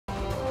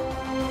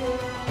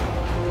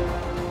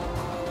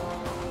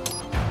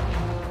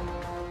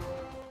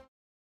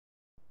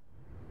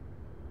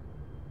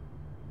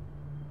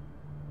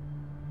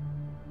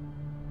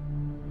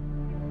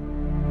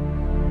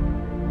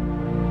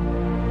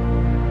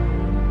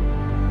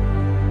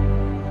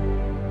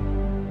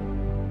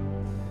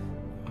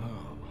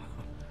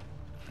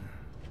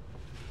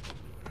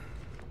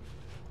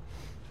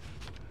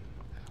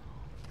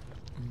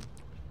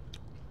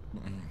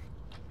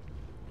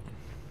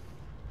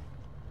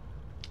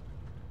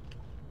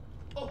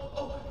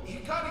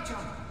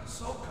Hikari-chan,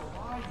 so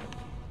kawaii.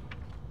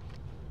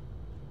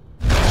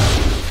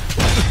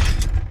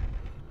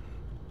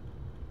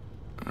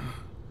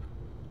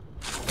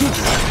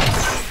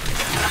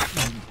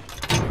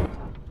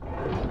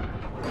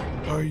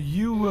 Are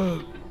you,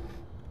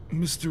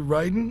 Mr.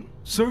 Raiden,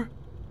 sir?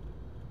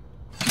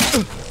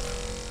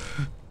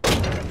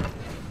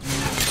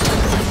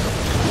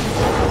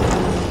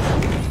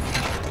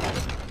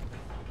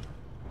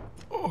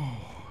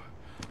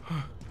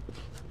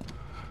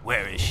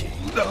 Where is she?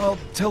 I'll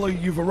tell her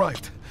you've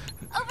arrived.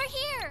 Over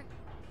here!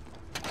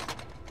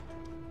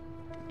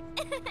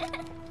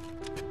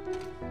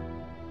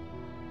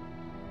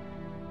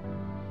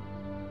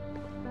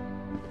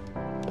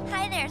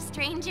 Hi there,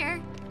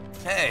 stranger.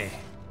 Hey,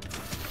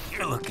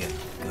 you're looking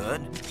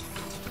good.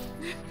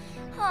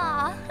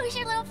 Aw, who's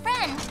your little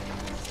friend?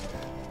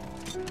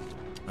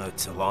 Oh,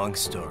 it's a long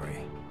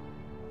story.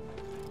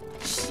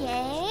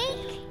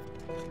 Shake?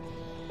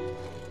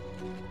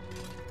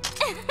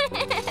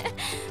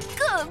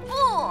 Good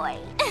boy!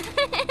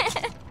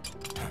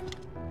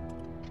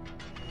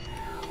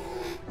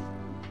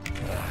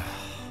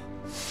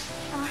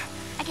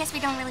 I guess we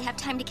don't really have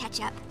time to catch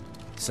up.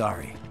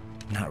 Sorry,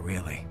 not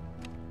really.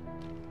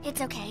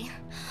 It's okay.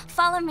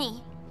 Follow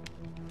me.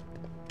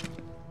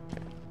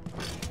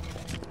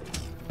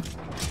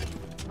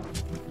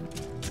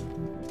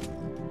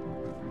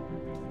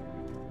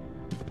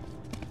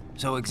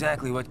 So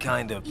exactly what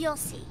kind of... You'll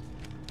see.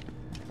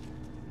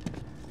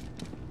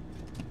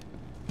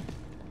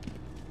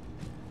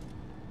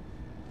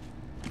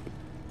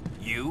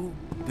 You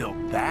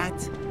built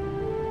that?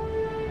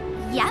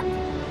 Yep.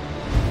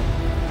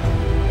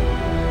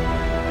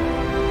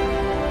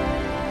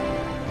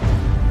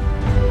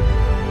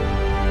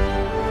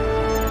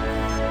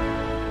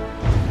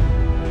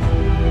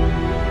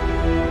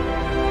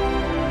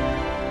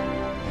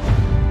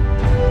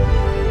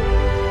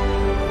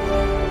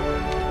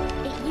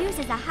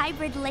 A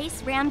hybrid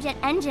lace ramjet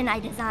engine I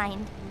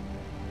designed.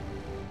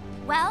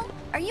 Well,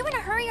 are you in a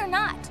hurry or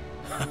not?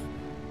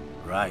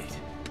 Right.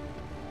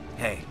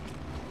 Hey,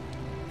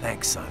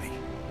 thanks, Sonny.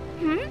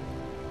 Hmm?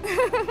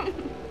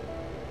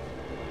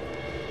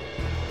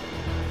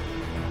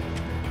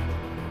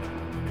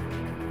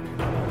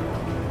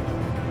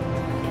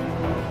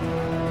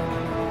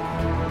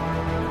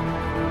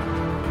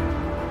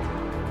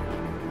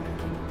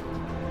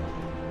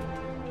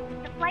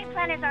 The flight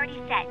plan is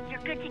already set. You're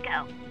good to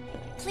go.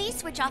 Please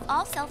switch off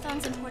all cell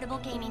phones and portable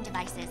gaming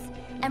devices.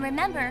 And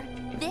remember,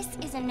 this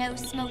is a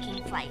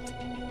no-smoking flight.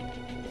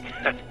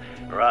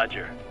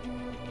 Roger.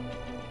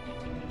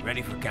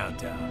 Ready for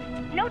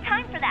countdown. No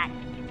time for that.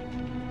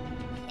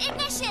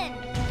 Ignition!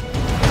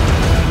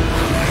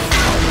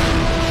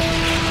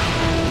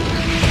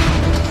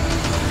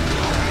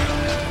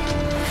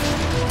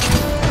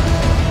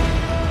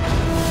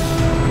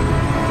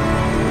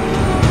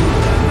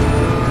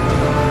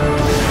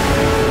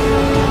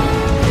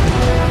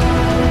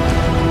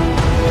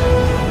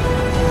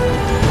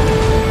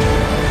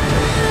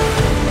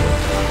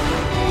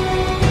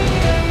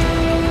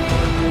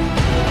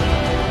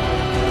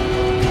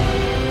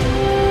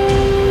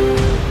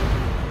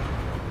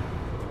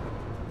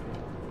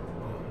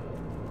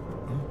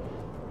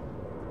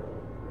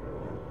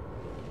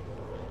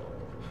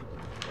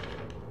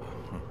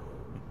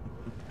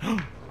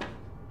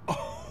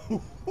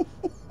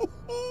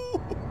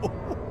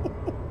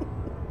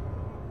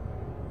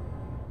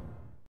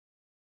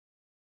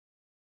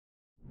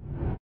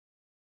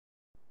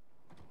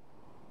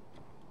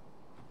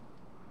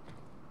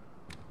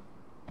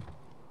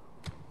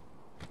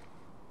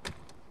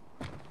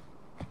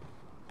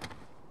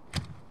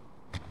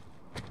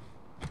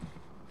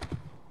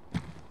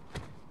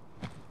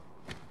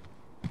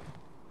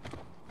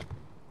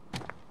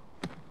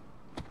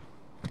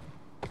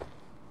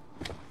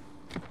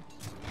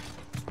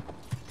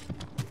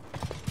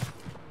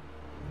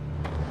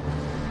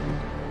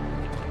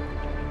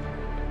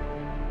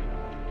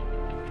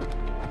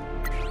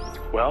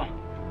 Well,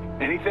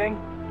 anything?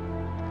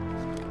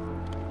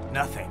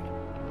 Nothing.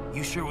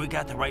 You sure we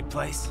got the right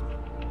place?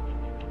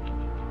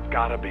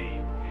 Gotta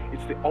be.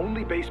 It's the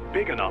only base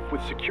big enough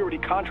with security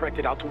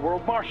contracted out to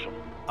World Marshal.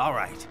 All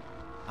right.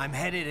 I'm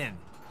headed in.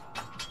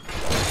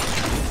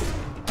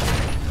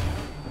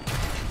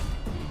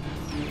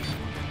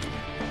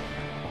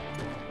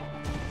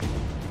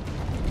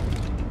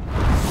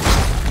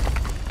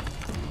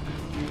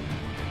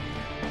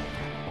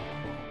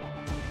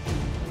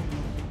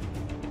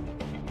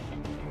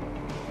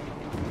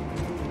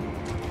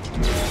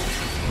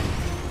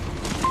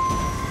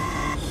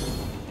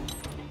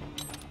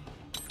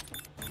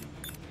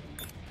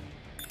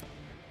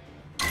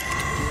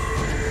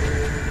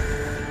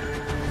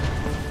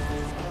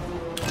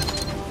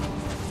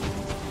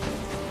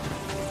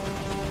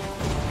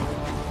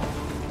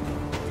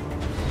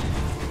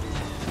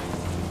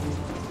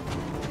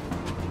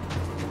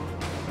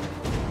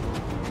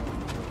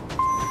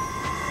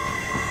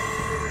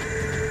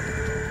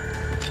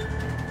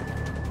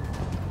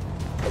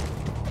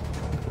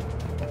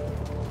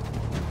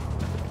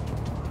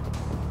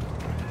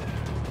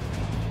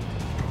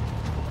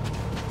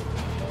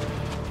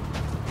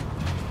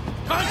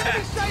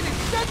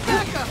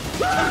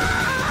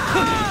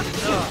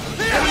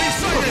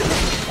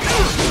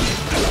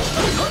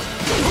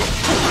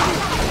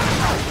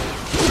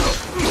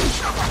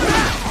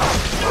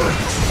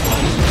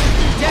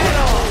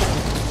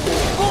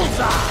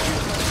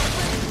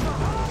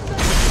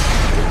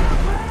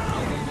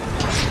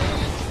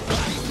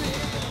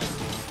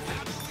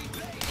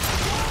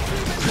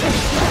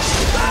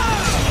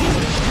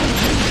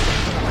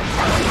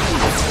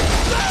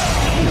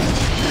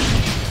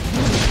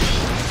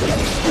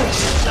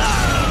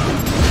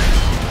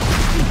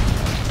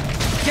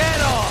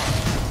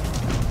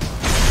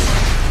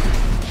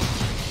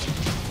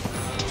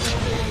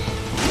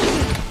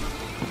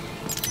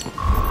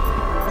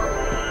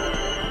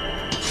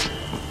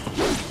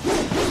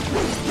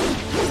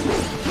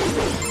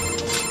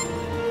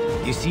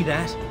 see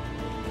that?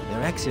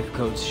 Their EXIF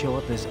codes show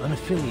up as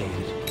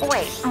unaffiliated.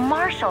 Wait,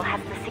 Marshall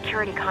has the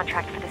security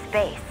contract for this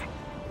base.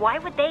 Why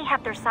would they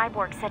have their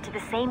cyborg set to the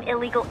same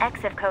illegal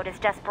EXIF code as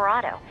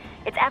Desperado?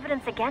 It's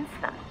evidence against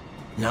them.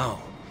 No,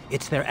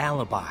 it's their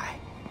alibi.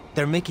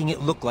 They're making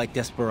it look like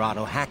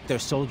Desperado hacked their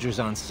soldiers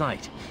on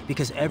site,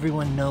 because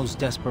everyone knows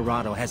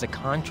Desperado has a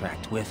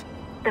contract with...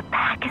 The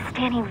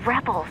Pakistani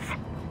rebels.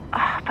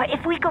 But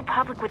if we go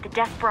public with the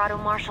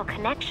Desperado-Marshall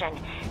connection...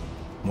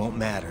 Won't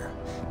matter.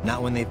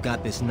 Not when they've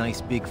got this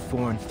nice big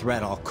foreign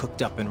threat all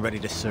cooked up and ready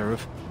to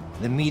serve.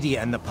 The media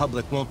and the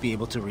public won't be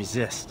able to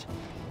resist.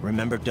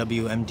 Remember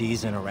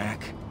WMDs in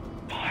Iraq?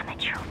 Damn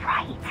it, you're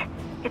right.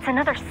 It's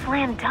another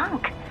slam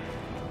dunk.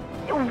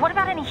 What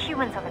about any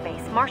humans on the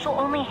base? Marshall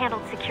only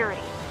handled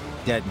security.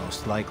 Dead,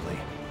 most likely.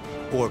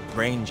 Or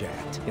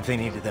brain-jacked, if they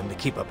needed them to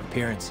keep up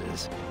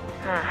appearances.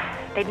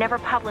 They'd never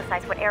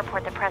publicize what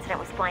airport the president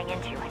was flying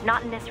into,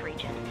 not in this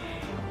region.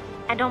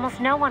 And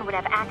almost no one would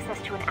have access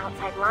to an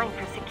outside line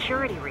for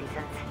security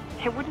reasons.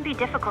 It wouldn't be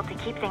difficult to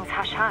keep things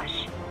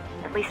hush-hush,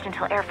 at least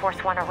until Air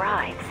Force One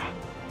arrives.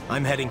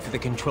 I'm heading for the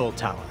control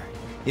tower.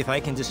 If I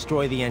can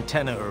destroy the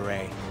antenna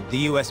array, the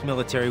US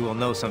military will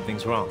know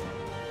something's wrong.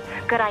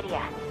 Good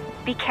idea.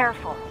 Be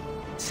careful.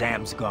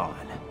 Sam's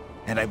gone,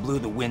 and I blew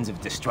the winds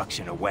of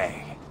destruction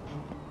away.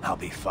 I'll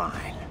be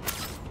fine.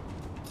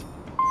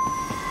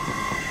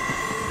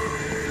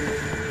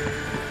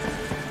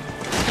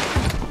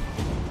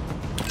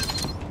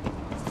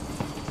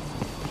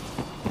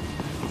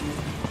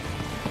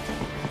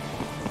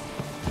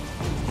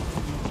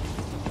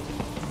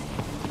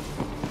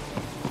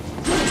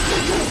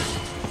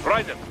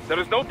 Raiden, there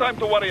is no time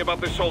to worry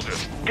about the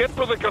soldiers. Get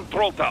to the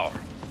control tower.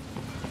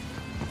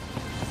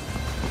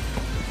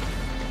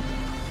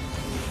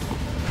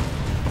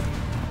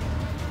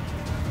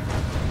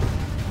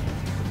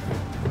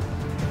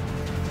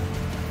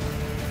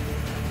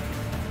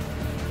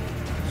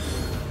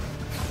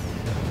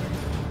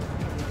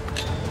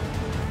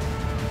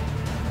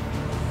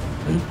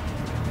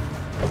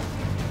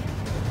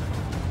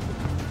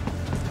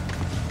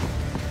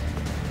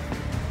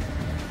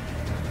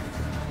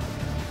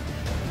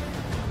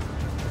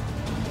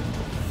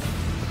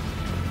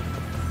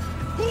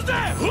 Who's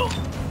there?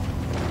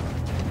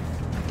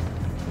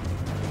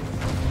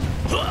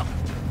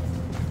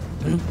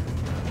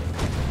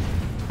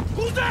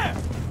 Who's there?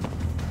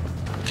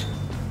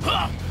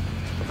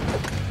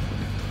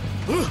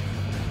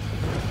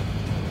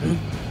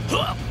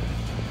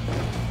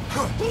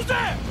 Who's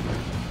there?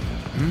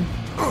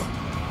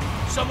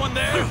 Someone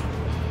there?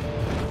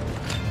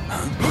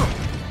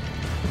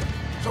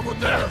 Someone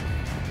there?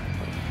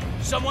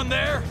 Someone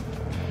there?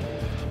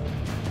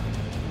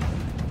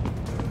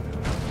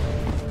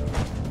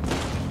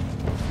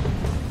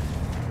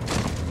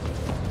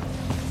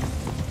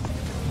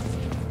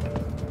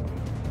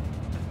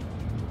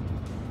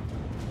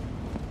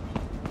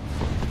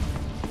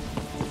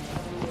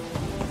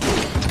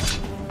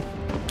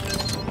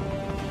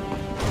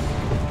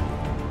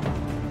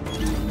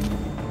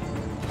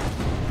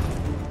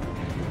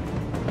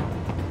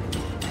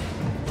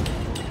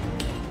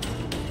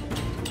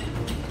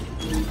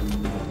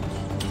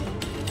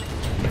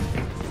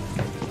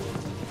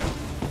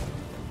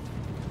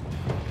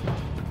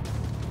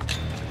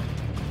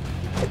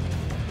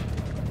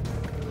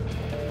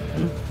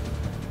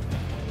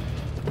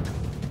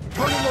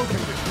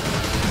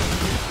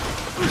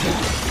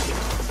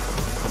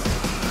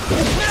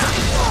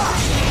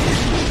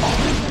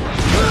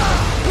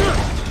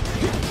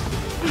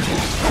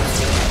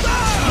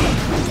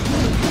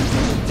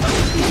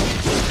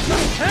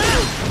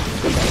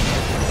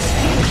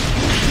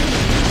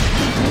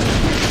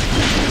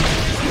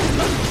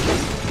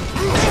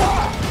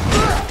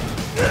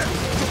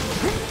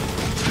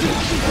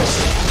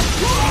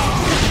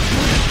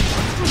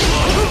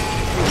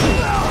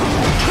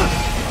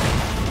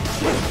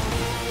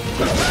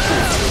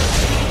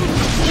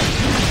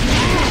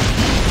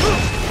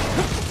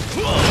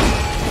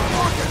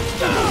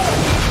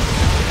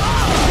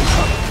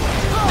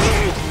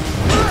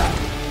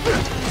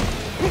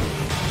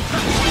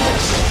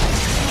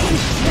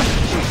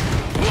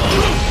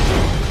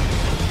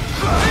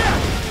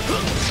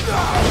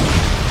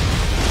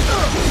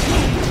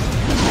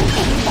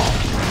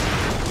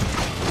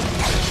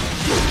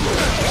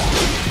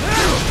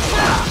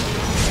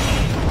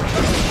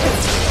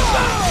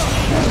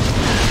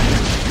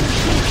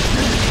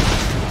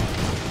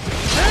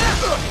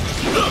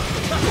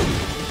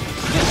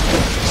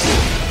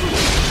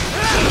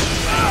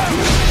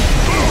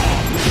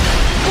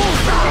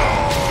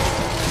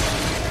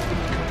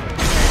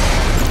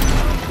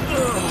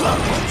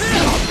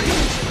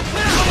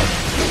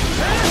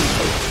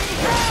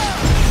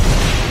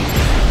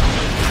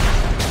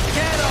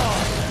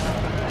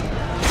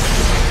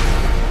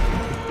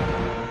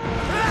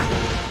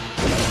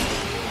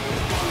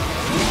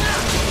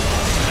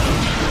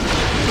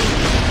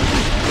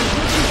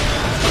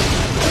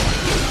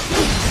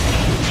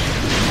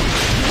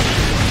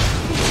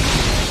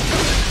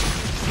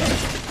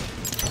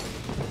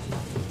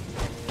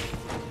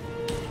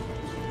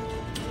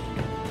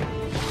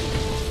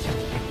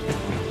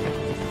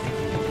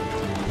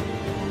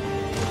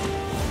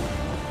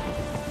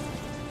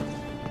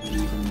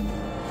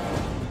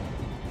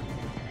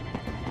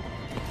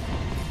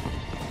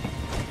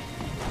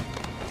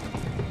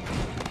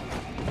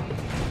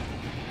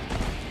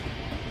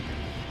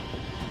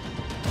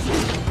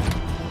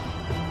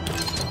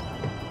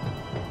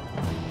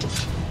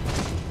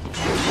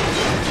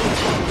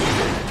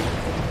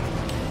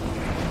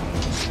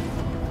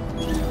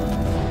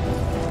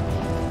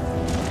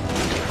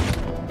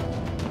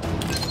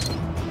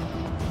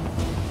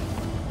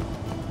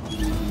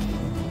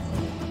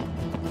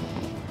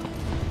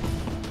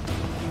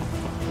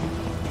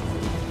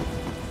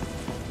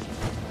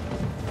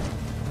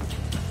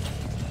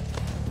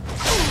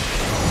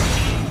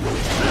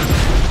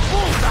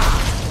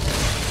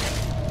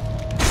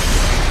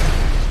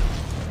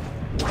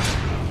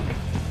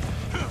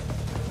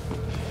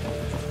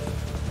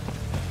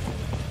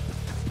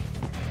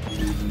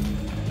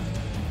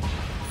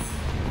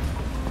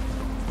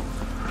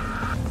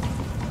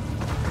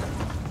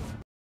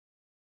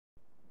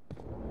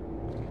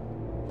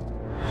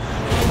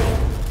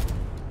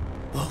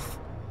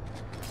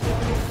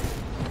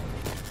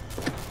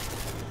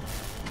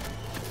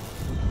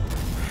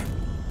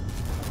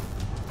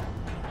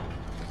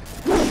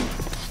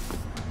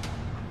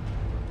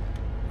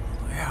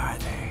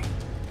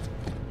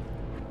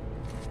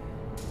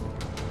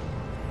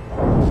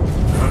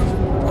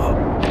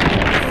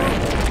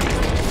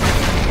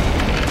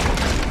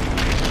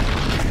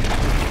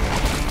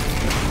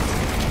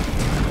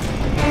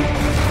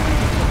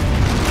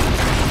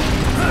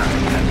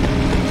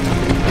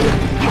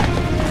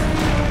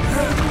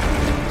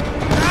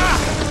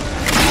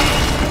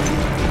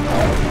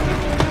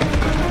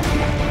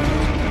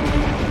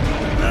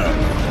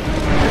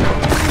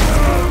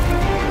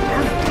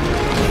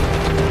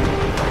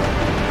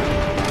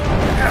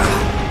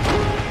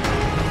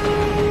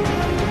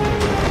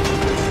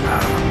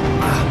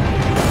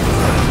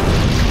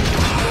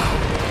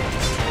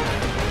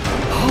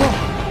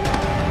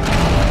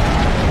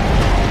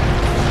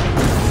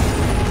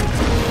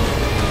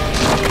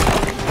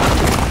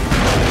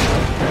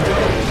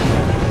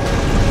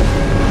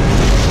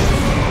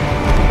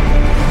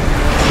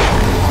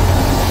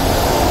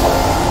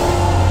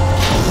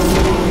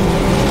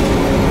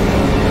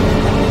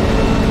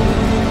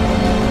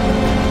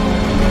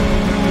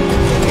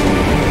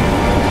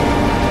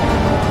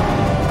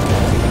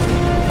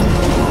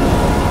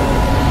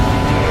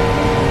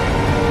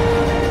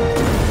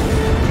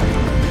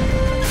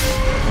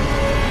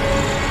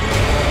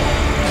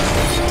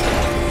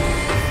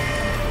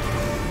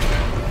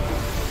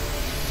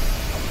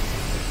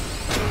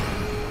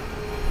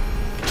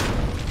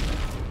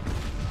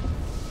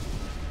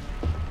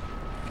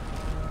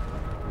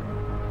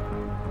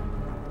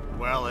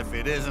 Well, if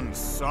it isn't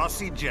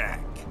Saucy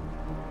Jack.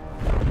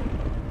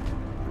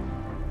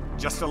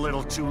 Just a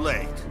little too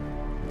late,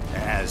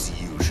 as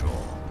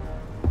usual.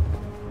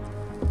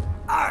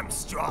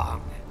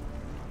 Armstrong.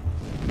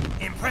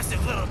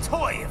 Impressive little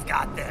toy you've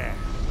got there.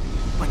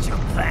 But your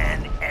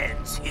plan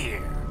ends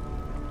here.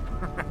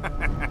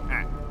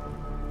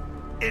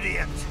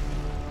 Idiot!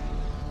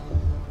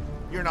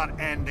 You're not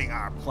ending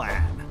our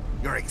plan.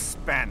 You're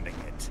expanding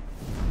it.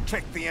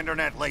 Check the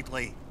internet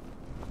lately.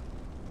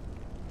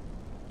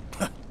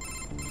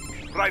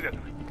 Raiden,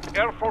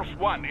 Air Force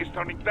One is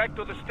turning back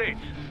to the States.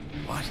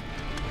 What?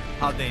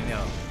 How'd they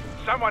know?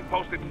 Someone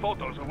posted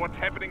photos of what's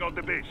happening on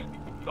the base.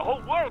 The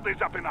whole world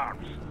is up in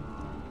arms.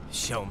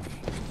 Show me.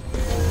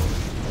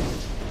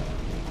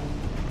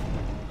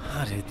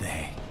 How did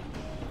they?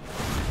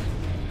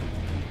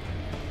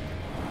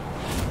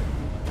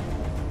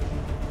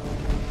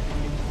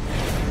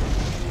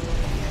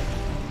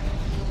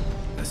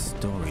 The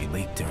story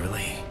leaked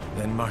early.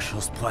 Then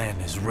Marshall's plan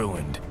is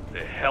ruined.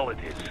 The hell it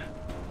is.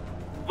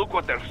 Look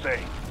what they're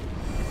saying.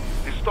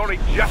 The story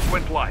just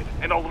went live,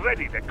 and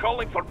already they're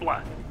calling for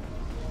blood.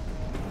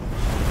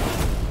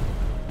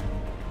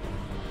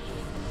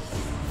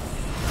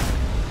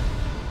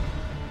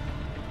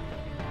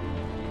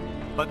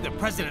 But the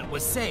president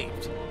was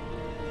saved.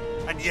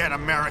 And yet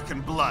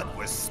American blood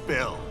was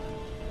spilled.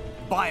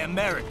 By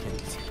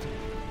Americans.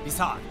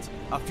 Besides,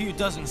 a few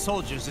dozen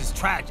soldiers is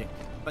tragic,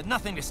 but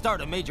nothing to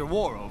start a major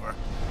war over.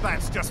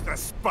 That's just the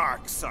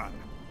spark, son.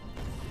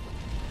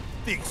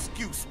 The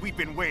excuse we've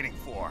been waiting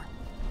for.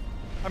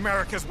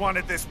 America's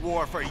wanted this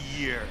war for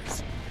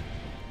years.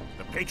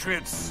 The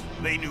Patriots,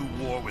 they knew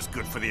war was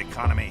good for the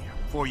economy.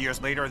 4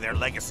 years later, their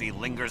legacy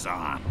lingers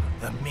on.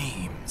 The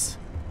memes.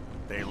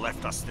 They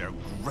left us their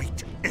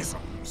great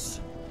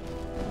isms.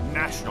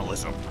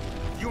 Nationalism,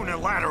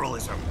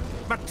 unilateralism,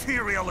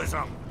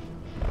 materialism.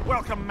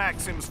 Welcome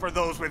maxims for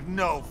those with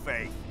no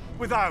faith,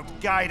 without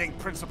guiding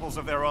principles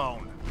of their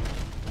own.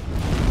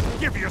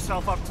 Give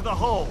yourself up to the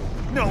whole.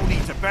 No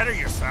need to better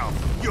yourself.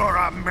 You're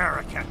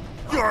American.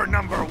 You're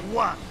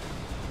 #1.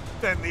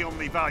 Then the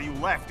only value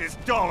left is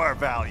dollar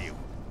value.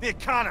 The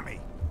economy.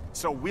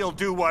 So we'll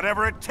do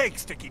whatever it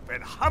takes to keep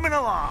it humming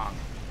along.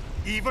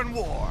 Even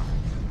war.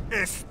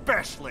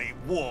 Especially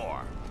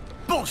war.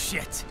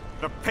 Bullshit!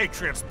 The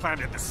Patriots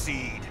planted the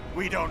seed.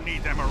 We don't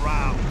need them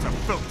around to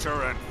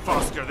filter and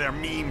foster their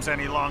memes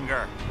any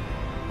longer.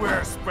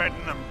 We're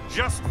spreading them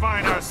just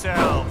fine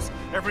ourselves.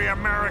 Every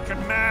American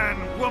man,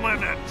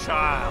 woman, and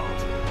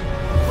child.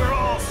 We're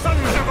all sons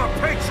of a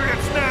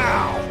patriots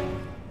now!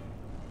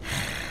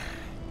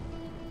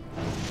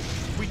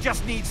 We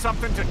just need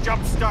something to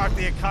jumpstart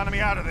the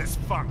economy out of this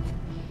funk.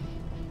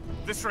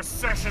 This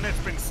recession it's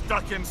been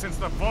stuck in since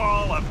the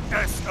fall of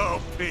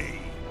SOP.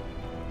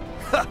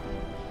 Huh.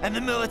 And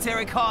the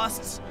military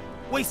costs?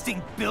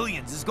 Wasting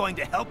billions is going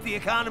to help the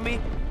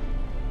economy?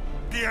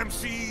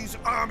 DMCs,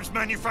 arms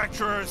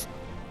manufacturers,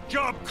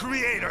 job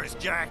creators,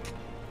 Jack.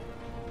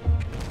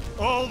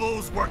 All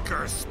those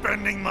workers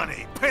spending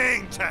money,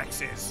 paying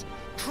taxes.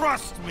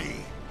 Trust me,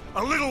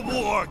 a little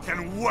war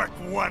can work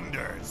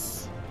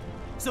wonders.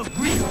 So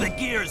grease the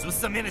gears with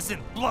some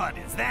innocent blood,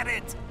 is that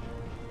it?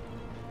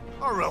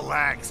 Oh,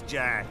 relax,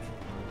 Jack.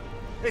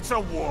 It's a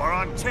war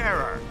on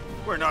terror.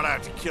 We're not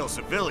out to kill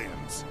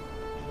civilians.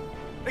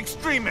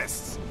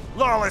 Extremists,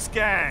 lawless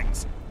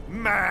gangs,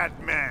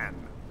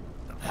 madmen.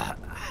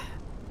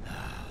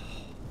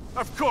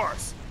 Of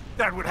course,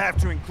 that would have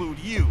to include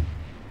you.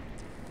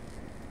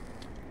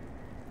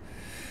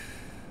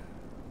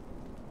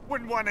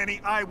 Wouldn't want any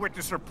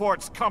eyewitness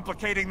reports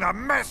complicating the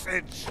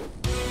message.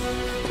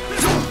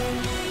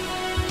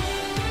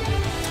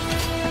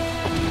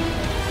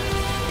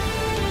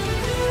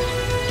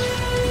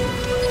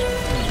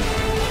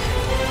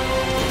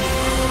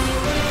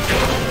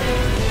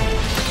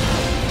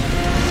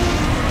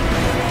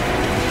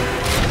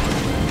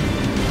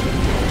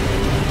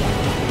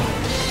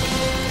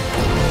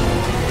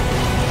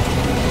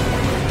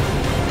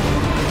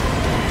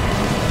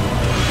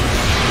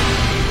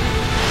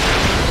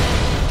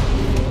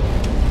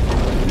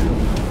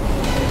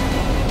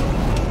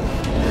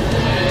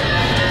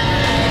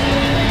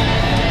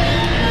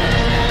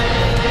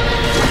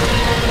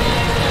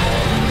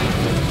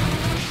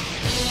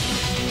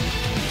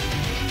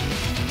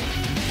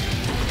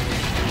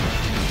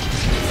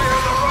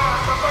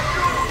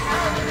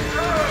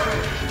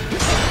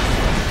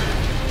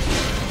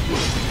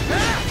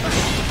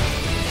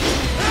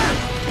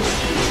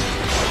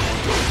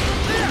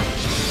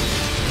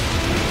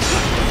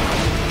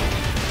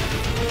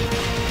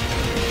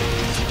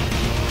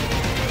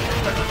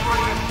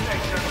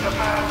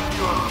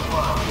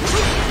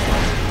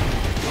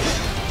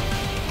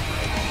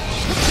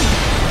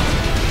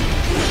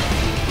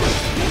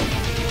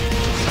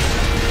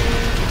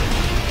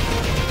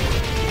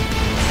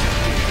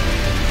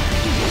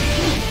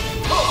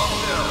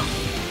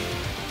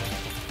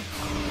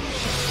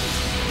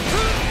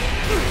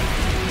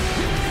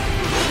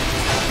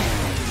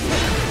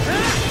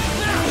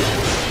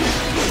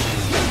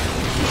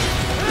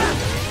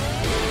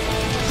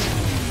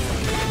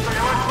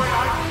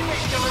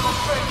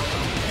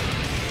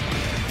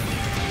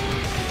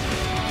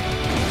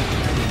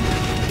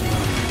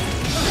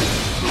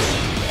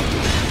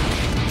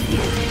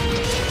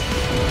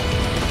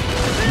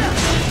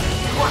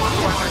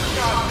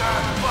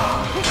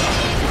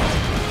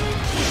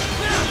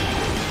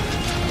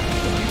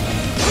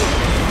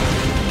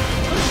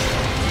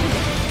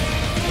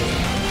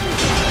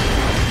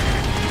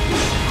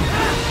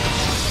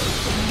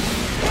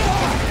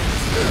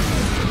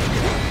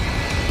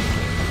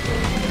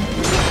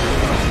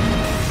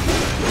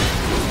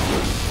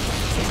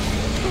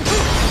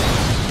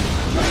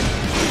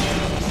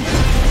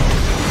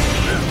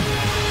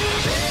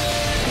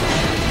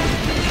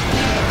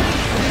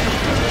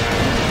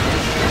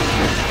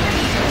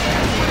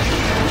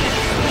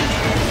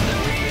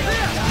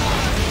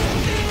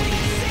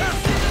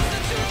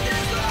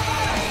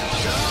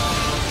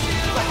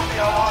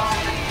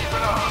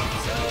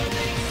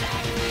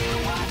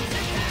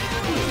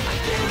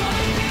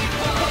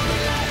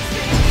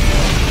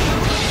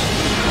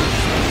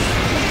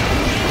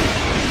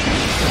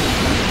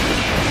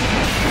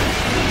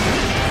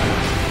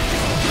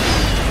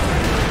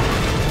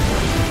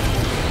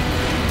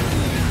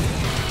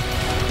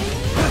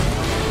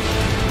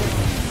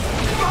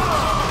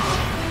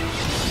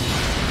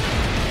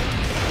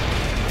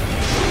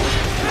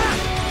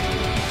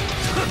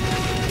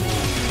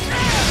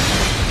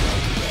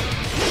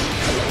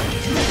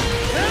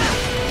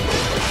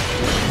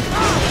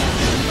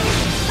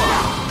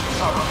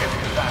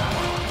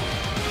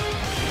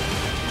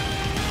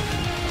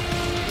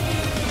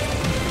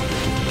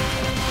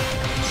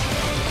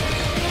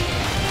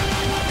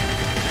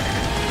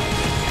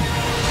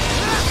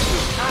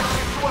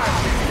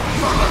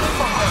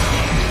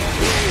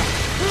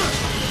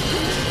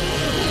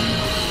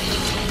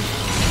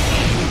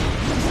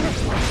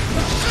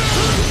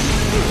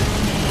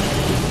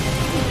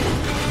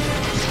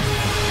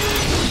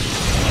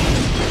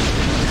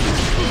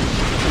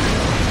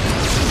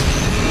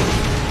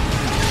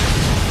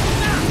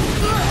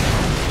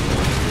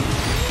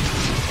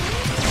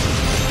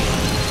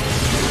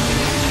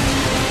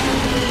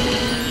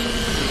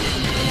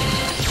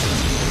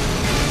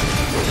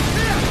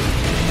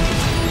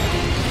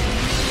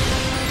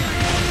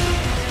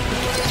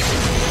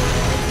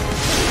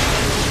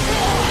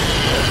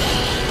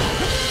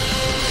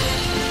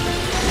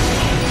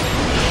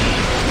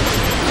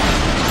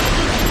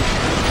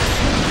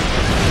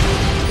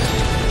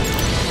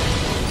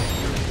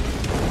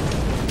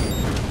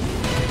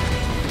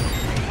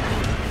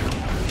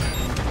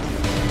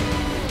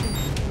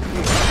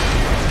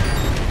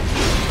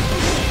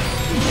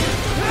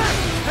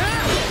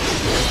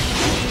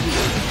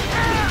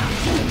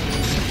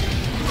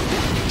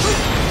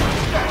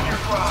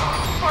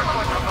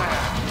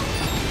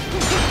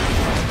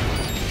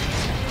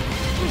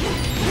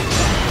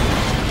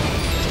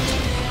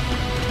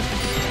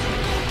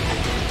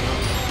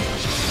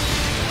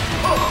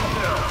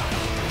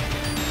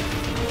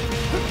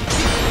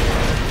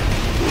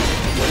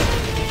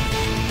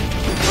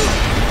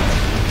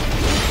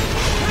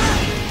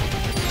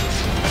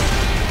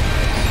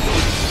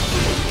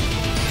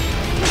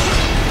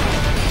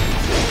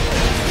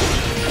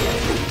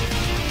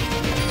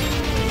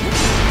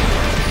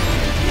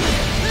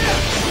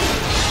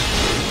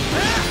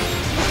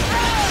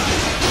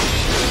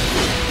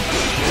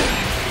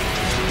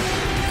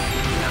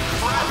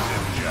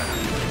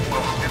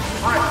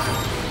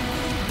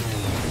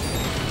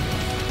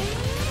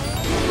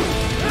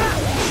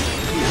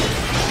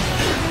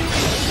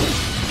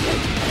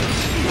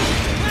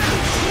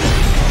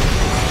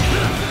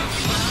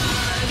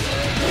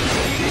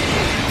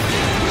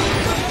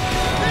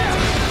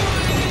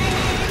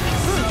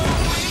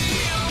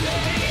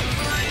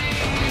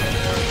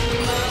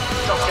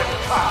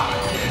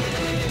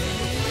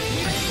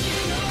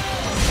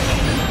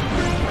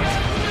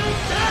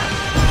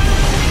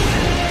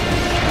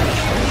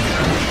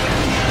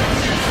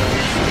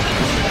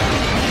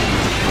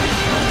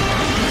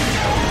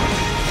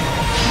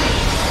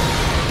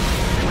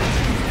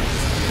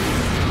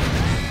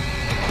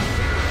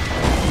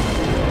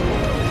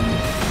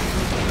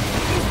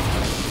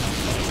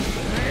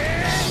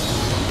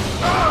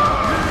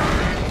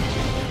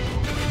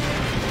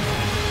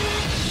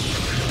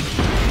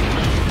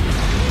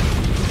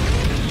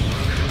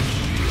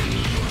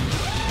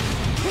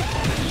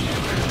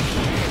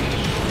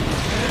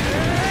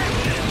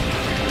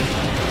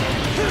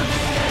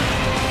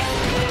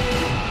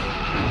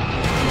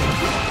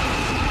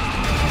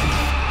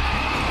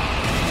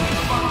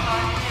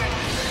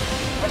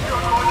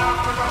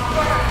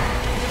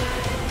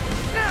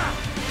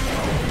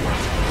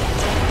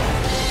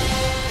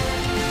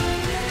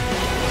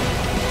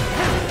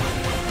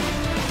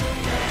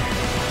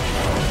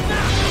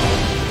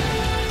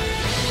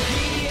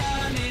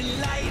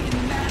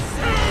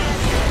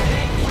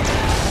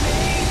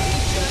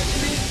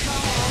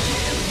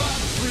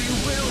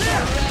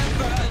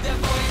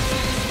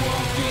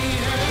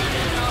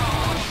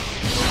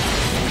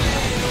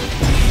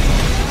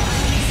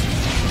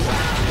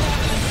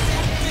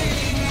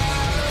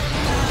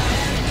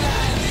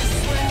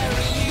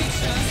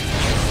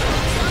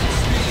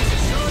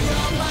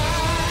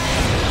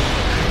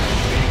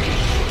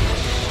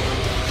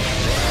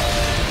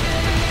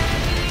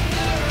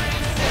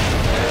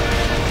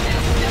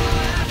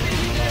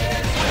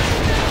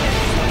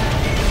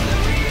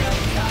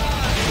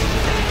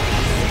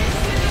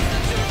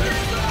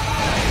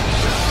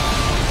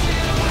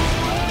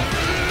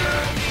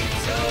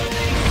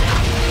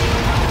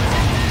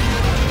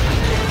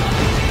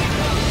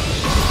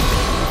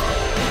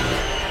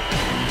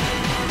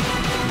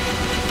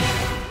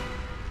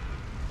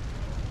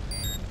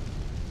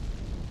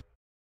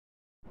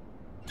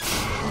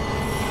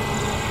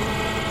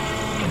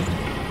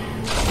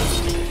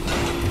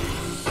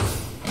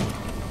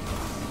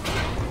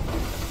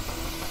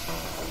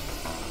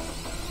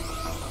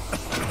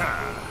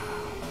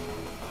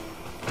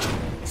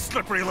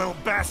 slippery little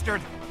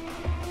bastard!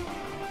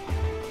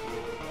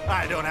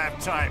 I don't have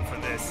time for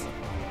this.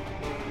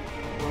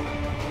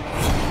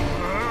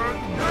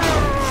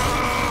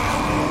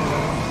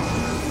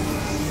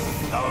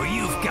 Oh,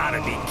 you've got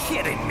to be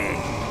kidding me!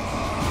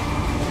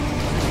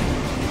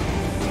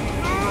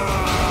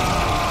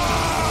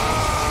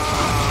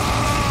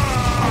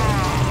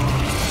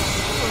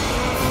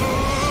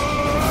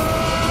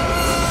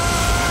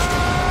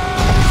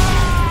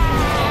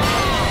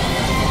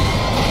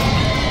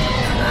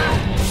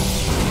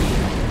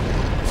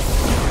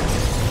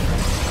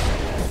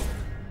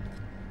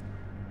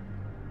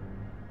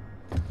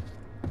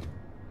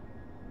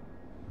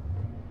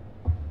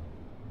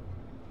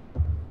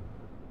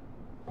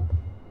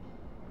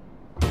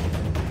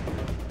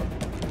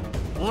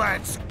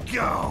 Let's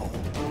go!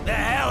 The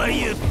hell are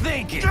you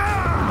thinking?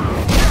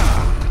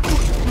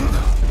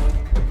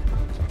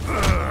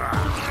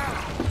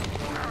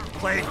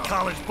 Played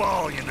college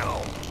ball, you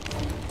know.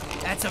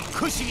 That's some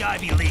cushy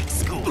Ivy League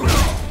school.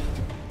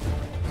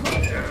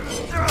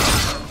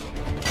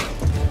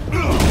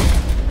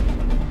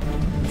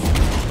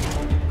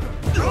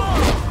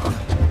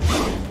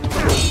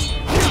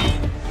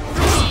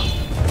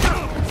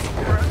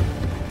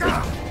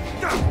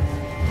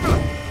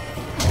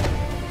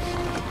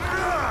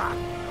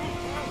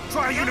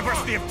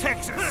 University of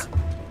Texas.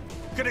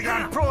 Could have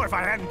gone pro if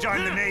I hadn't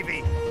joined the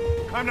Navy.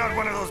 I'm not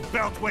one of those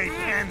beltway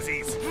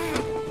pansies.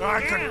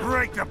 I could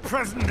break the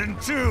president in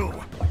two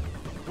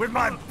with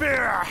my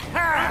bare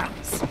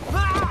hands.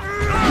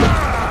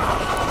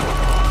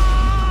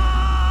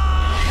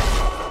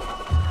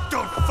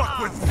 Don't fuck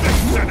with this,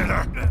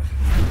 Senator.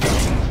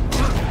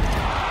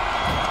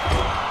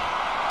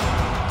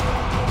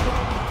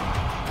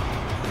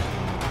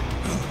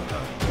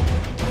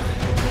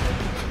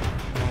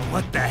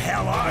 What the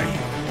hell are you?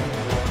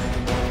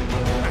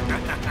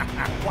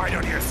 Why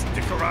don't you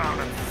stick around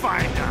and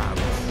find out?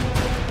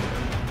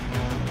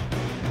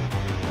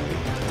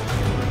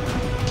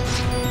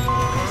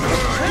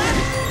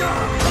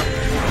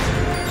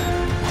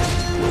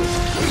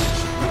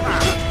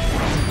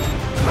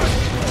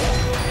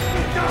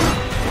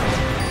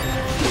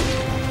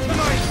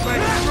 Nice,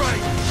 mate,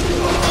 right.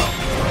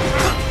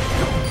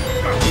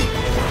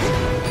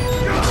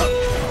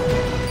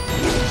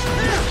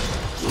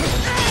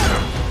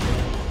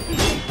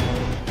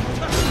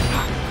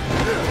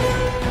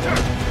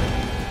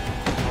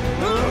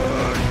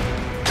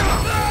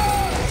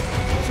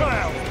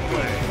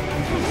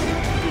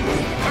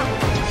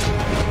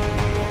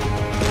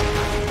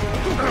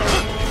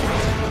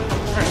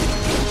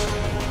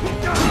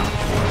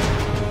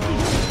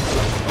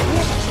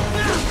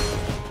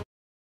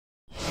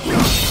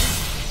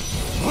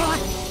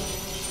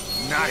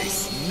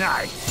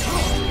 Nice.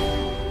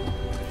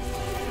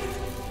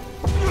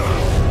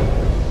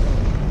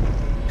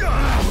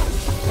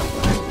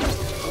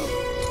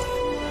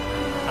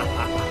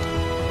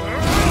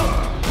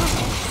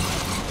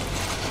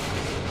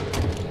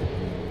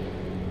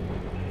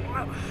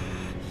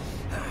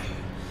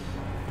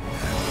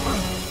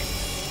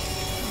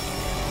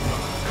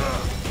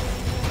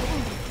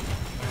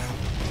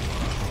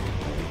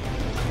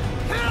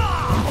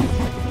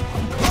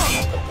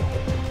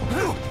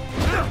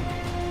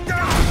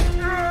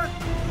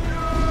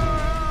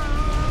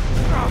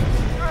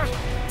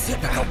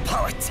 Typical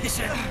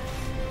politician.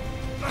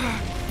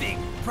 Big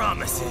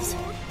promises,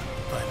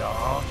 but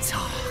all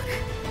talk.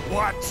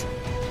 What?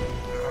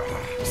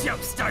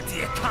 Jumpstart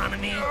the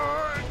economy.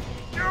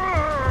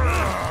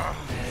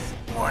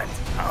 What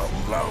a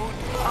load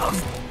of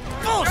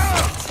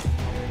bullshit!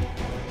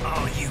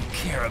 All you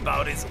care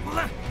about is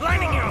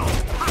lining your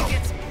own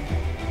pockets.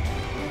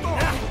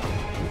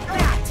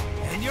 That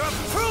and your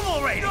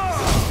approval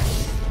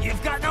ratings.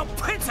 You've got no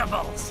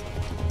principles.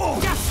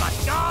 Just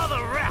like all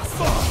the rest.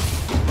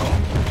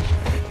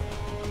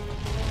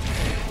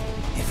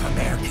 If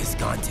America's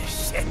gone to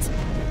shit,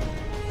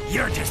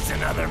 you're just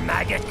another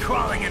maggot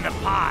crawling in the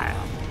pile.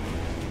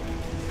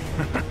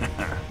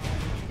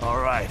 All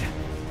right,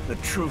 the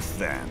truth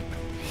then.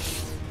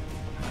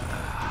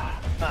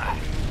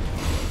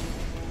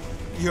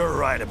 You're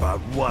right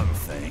about one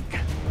thing.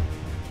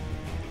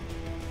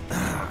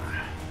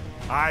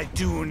 I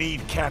do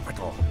need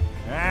capital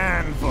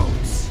and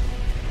votes.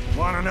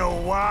 Wanna know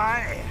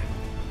why?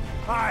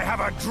 I have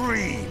a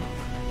dream.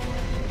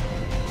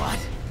 What?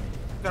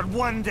 That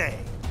one day,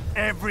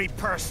 every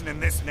person in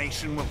this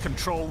nation will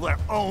control their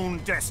own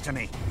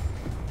destiny.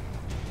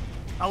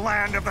 A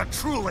land of the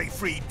truly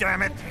free,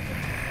 damn it.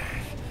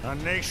 A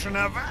nation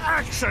of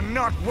action,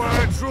 not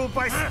words, ruled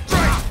by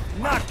strength,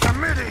 not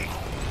committee.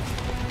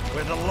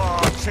 Where the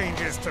law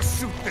changes to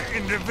suit the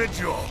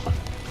individual,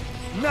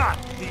 not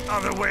the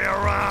other way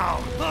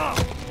around.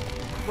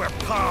 Where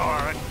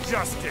power and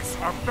justice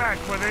are back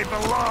where they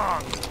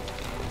belong.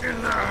 In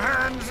the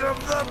hands of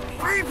the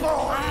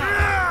people!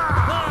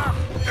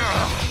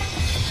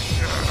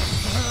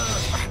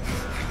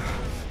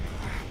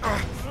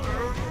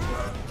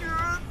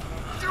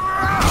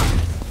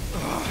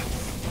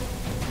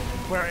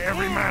 Where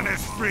every man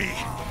is free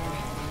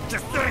to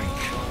think,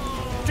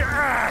 to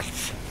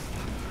act,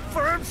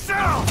 for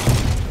himself!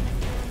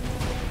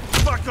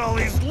 Fuck all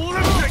these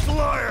lunatic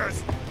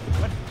lawyers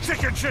and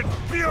chicken shit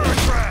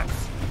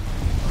bureaucrats!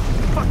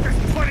 Fuck this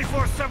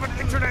 24/7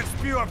 internet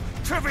spew of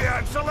trivia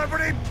and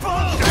celebrity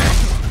bullshit!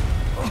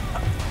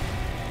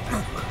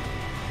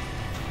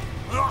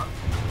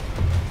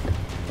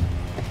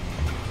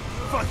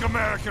 Fuck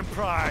American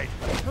pride!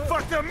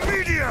 Fuck the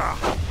media!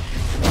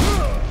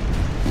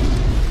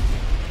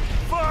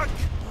 Fuck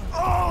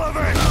all of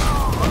it!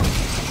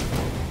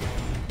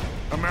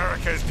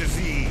 America's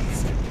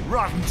diseased,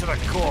 rotten to the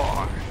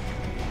core.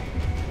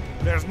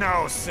 There's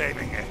no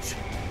saving it.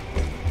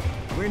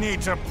 We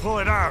need to pull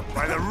it out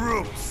by the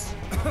roots.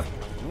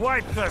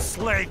 Wipe the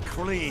slate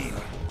clean.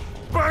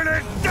 Burn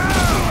it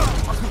down!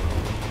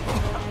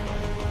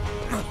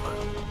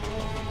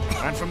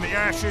 And from the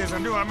ashes, a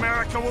new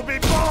America will be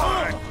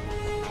born!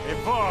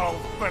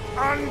 Evolved, but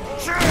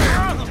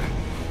unchained!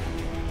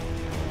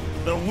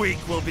 The weak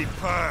will be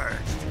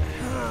purged.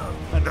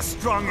 And the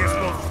strongest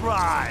will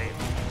thrive.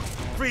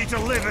 Free to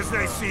live as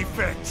they see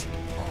fit.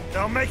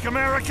 They'll make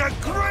America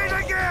great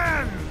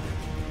again!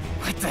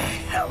 What the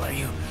hell are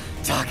you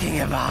talking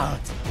about?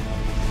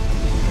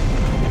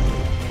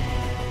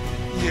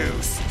 You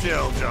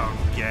still don't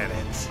get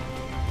it.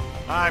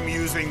 I'm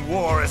using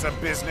war as a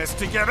business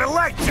to get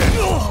elected!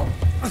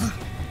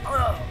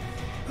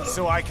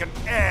 So I can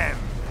end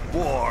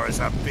war as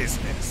a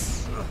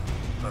business.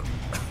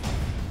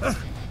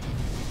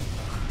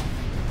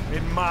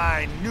 In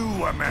my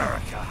new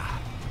America,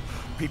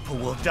 people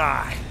will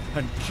die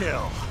and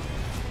kill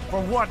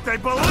for what they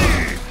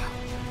believe!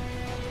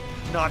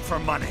 Not for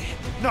money,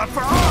 not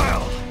for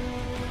oil!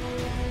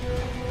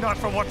 Not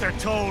for what they're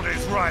told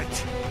is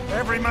right.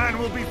 Every man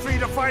will be free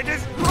to fight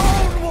his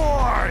own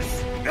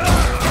wars!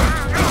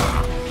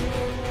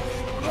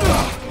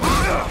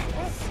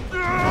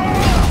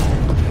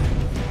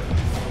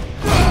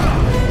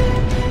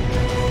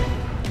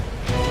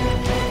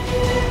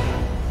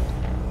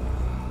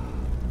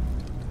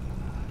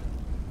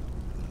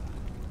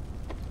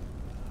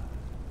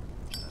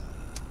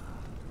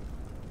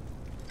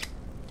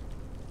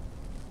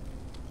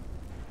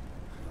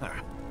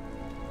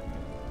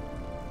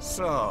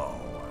 So,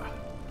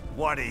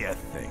 what do you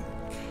think?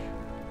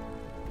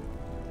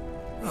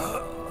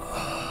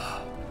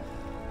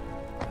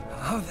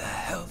 How the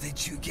hell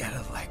did you get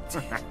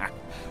elected?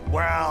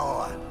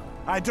 Well,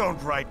 I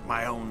don't write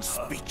my own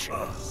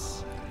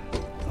speeches.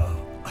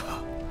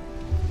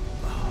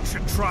 You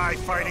should try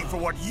fighting for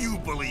what you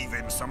believe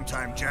in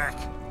sometime, Jack.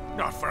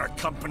 Not for a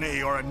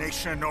company or a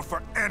nation or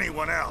for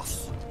anyone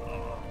else.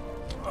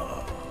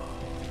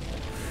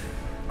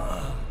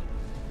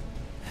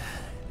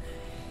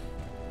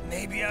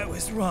 Maybe I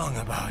was wrong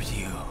about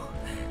you.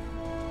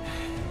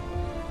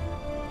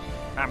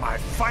 Am I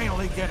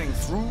finally getting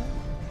through?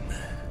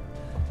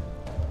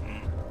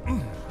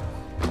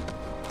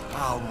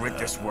 I'll rid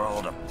this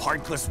world of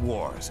pointless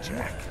wars,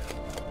 Jack.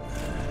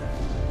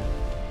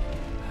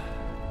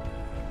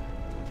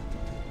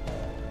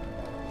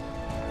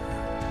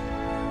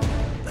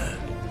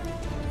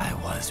 I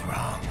was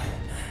wrong.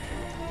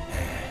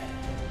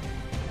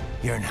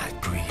 You're not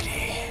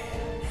greedy.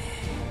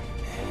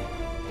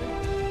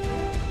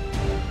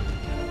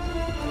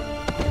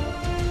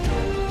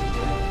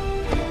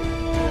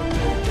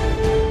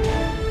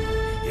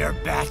 You're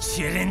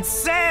batshit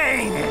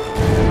insane!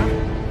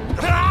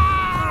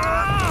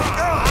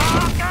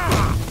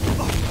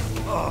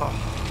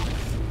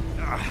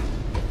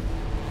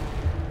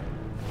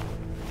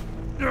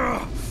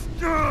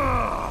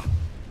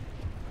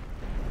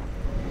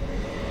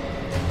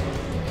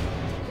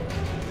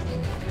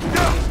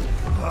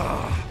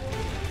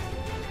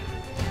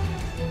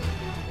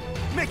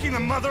 Making the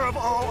mother of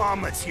all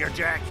omelets here,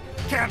 Jack.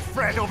 Can't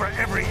fret over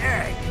every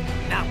egg.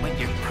 Not when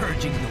you're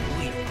purging the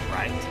weak,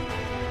 right?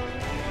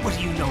 What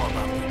do you know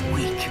about the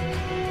weak?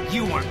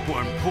 You weren't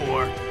born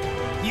poor.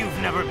 You've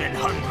never been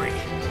hungry.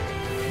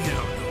 You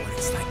don't know what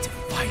it's like to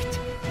fight,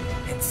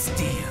 and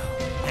steal,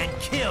 and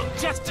kill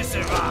just to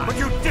survive. But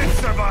you did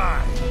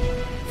survive!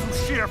 Through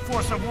sheer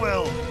force of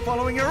will,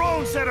 following your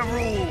own set of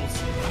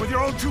rules. With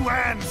your own two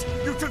hands,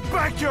 you took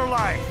back your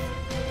life!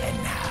 And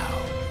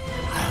now,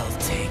 I'll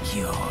take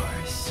yours.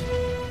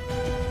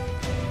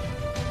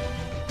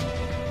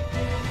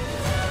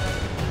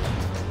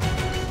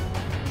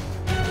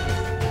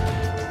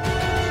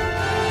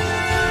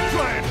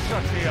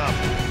 Shut me up.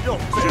 You'll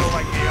fail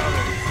like the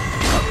others.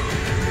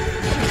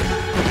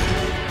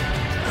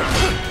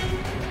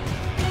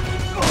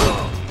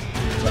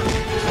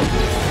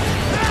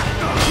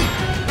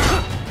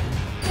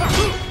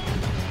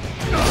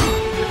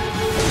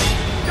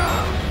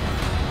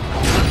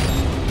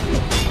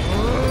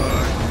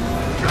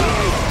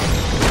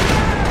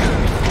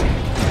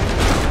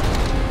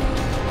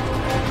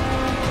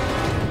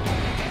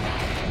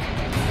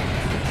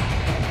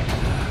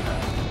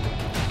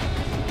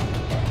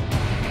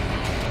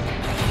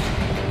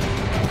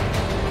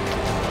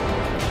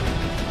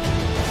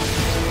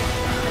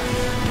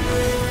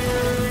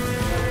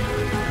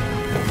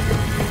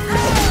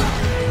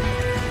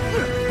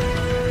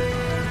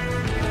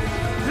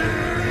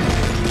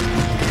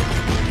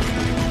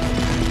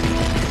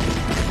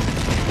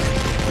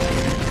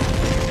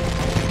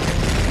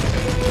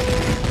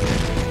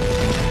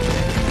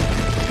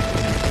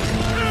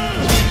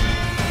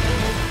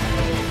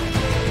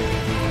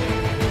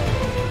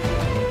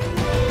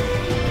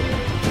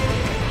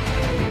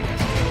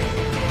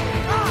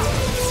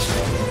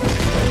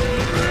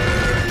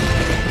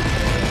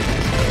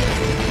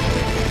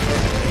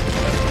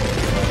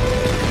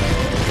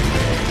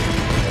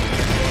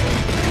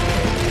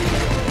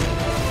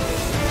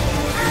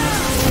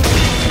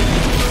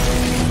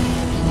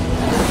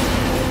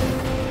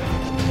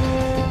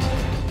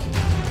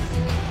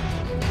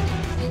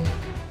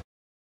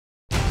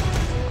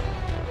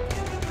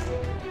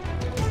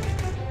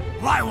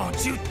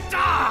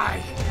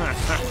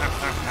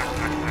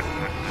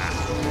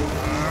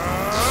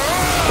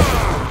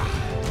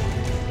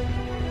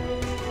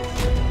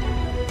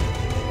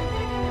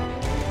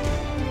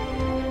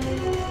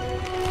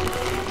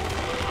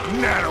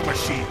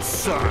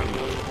 son.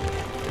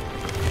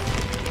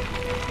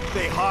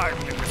 They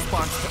harden in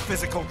response to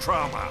physical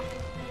trauma.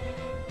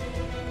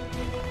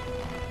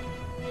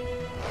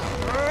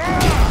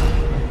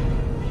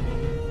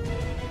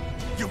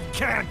 You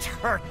can't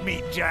hurt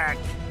me, Jack!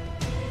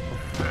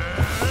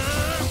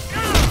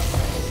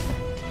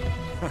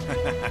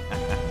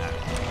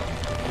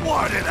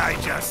 What did I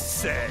just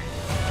say?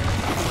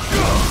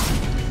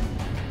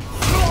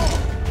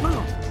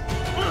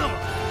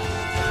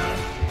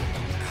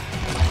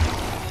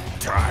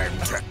 Time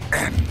to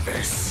end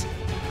this.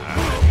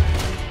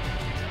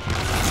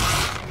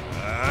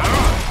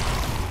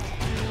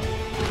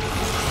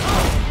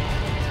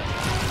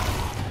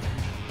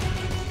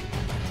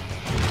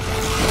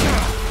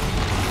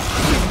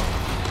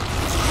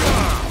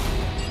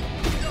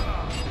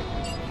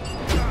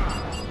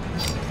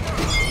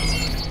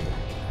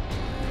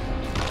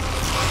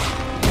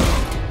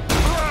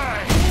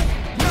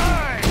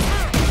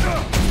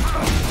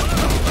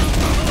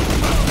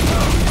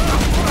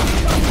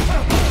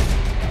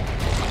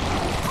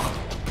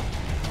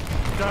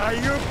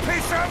 You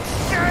piece of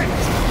shit!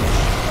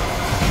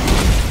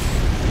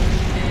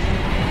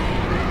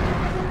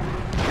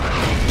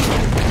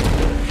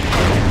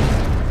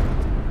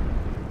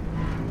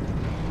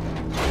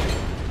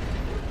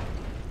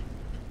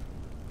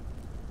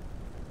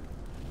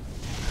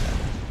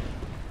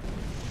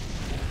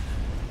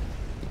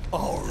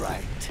 All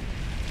right.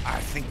 I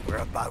think we're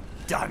about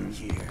done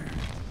here.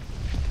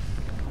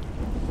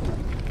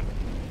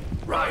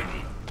 Right.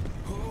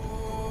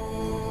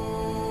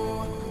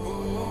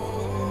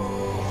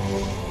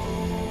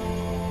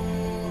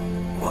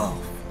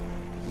 Wolf.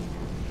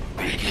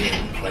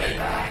 Begin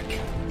playback.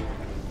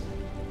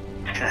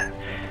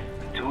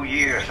 2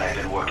 years I've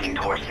been working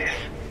towards this.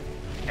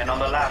 And on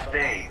the last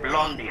day,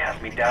 Blondie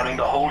has me doubting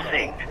the whole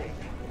thing.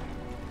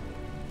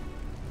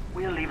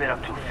 We'll leave it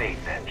up to fate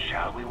then,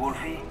 shall we,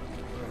 Wolfie?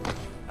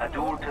 A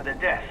duel to the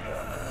death.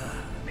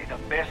 May the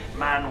best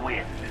man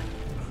win.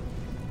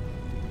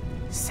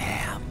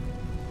 Sam.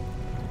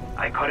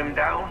 I cut him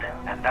down,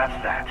 and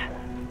that's that.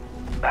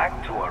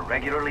 Back to a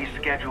regularly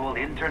scheduled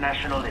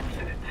international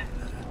incident.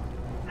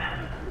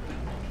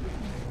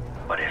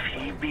 But if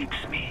he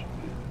beats me,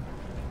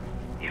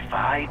 if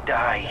I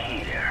die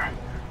here,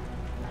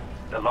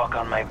 the lock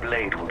on my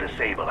blade will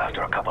disable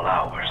after a couple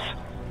hours.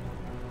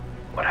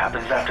 What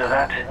happens after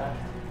that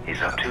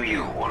is up to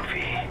you,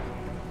 Wolfie.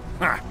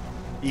 Ha!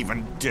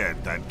 Even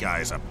dead, that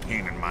guy's a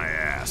pain in my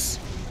ass.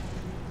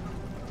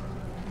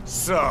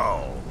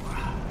 So...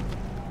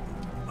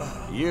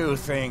 you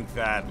think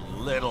that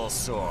little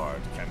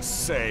sword can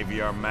save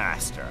your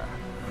master?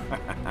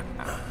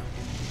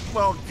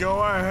 Well, go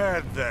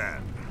ahead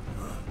then.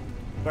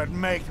 But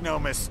make no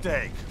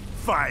mistake,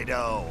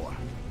 Fido.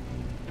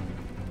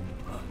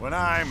 When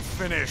I'm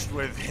finished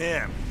with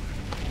him,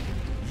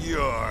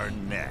 you're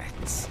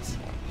next.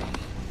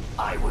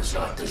 I was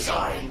not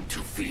designed to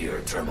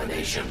fear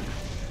termination.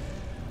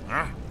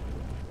 Huh?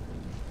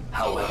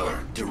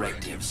 However,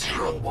 Directive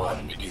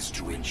 01 is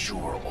to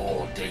ensure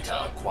all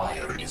data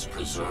acquired is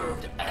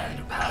preserved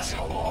and passed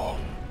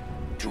along.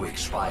 To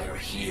expire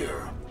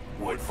here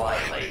would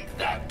violate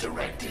that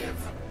directive.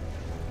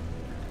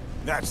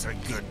 That's a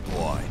good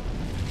boy.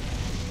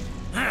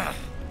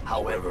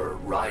 However,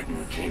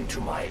 Raiden came to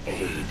my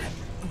aid.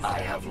 I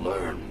have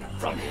learned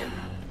from him.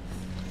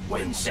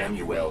 When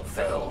Samuel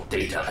fell,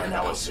 data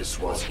analysis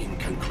was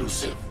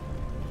inconclusive.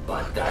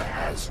 But that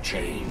has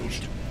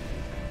changed.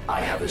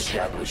 I have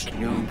established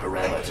new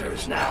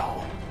parameters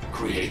now,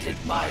 created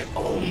my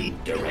own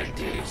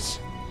directives.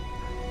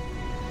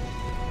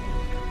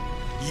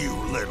 You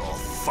little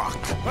fuck.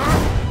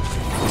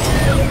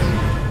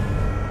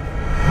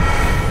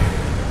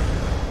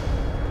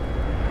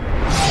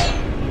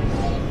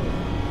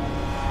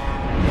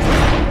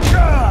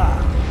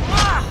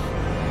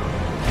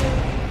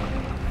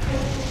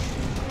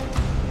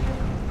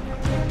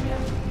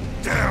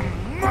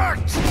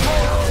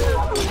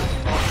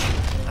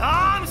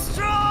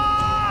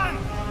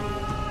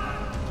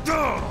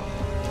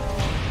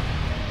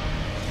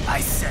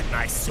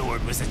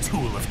 Was a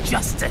tool of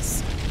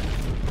justice.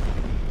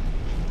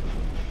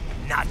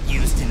 Not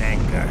used in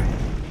anger.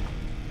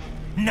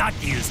 Not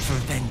used for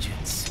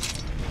vengeance.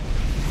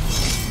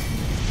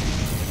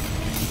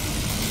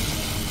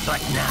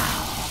 But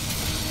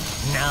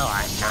now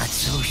I'm not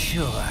so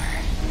sure.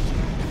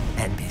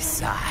 And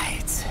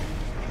besides,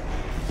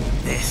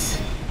 this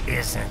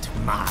isn't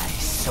my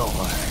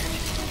sword.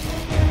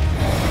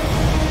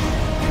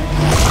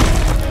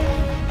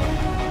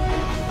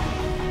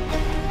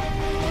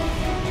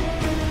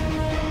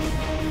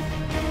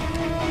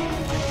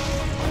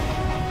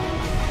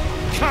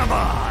 Come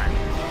on!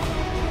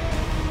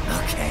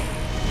 Okay.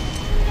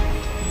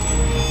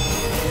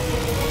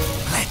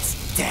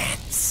 Let's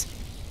dance.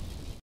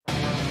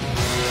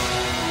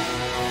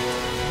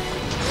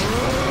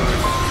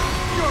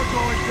 You're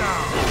going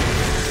down!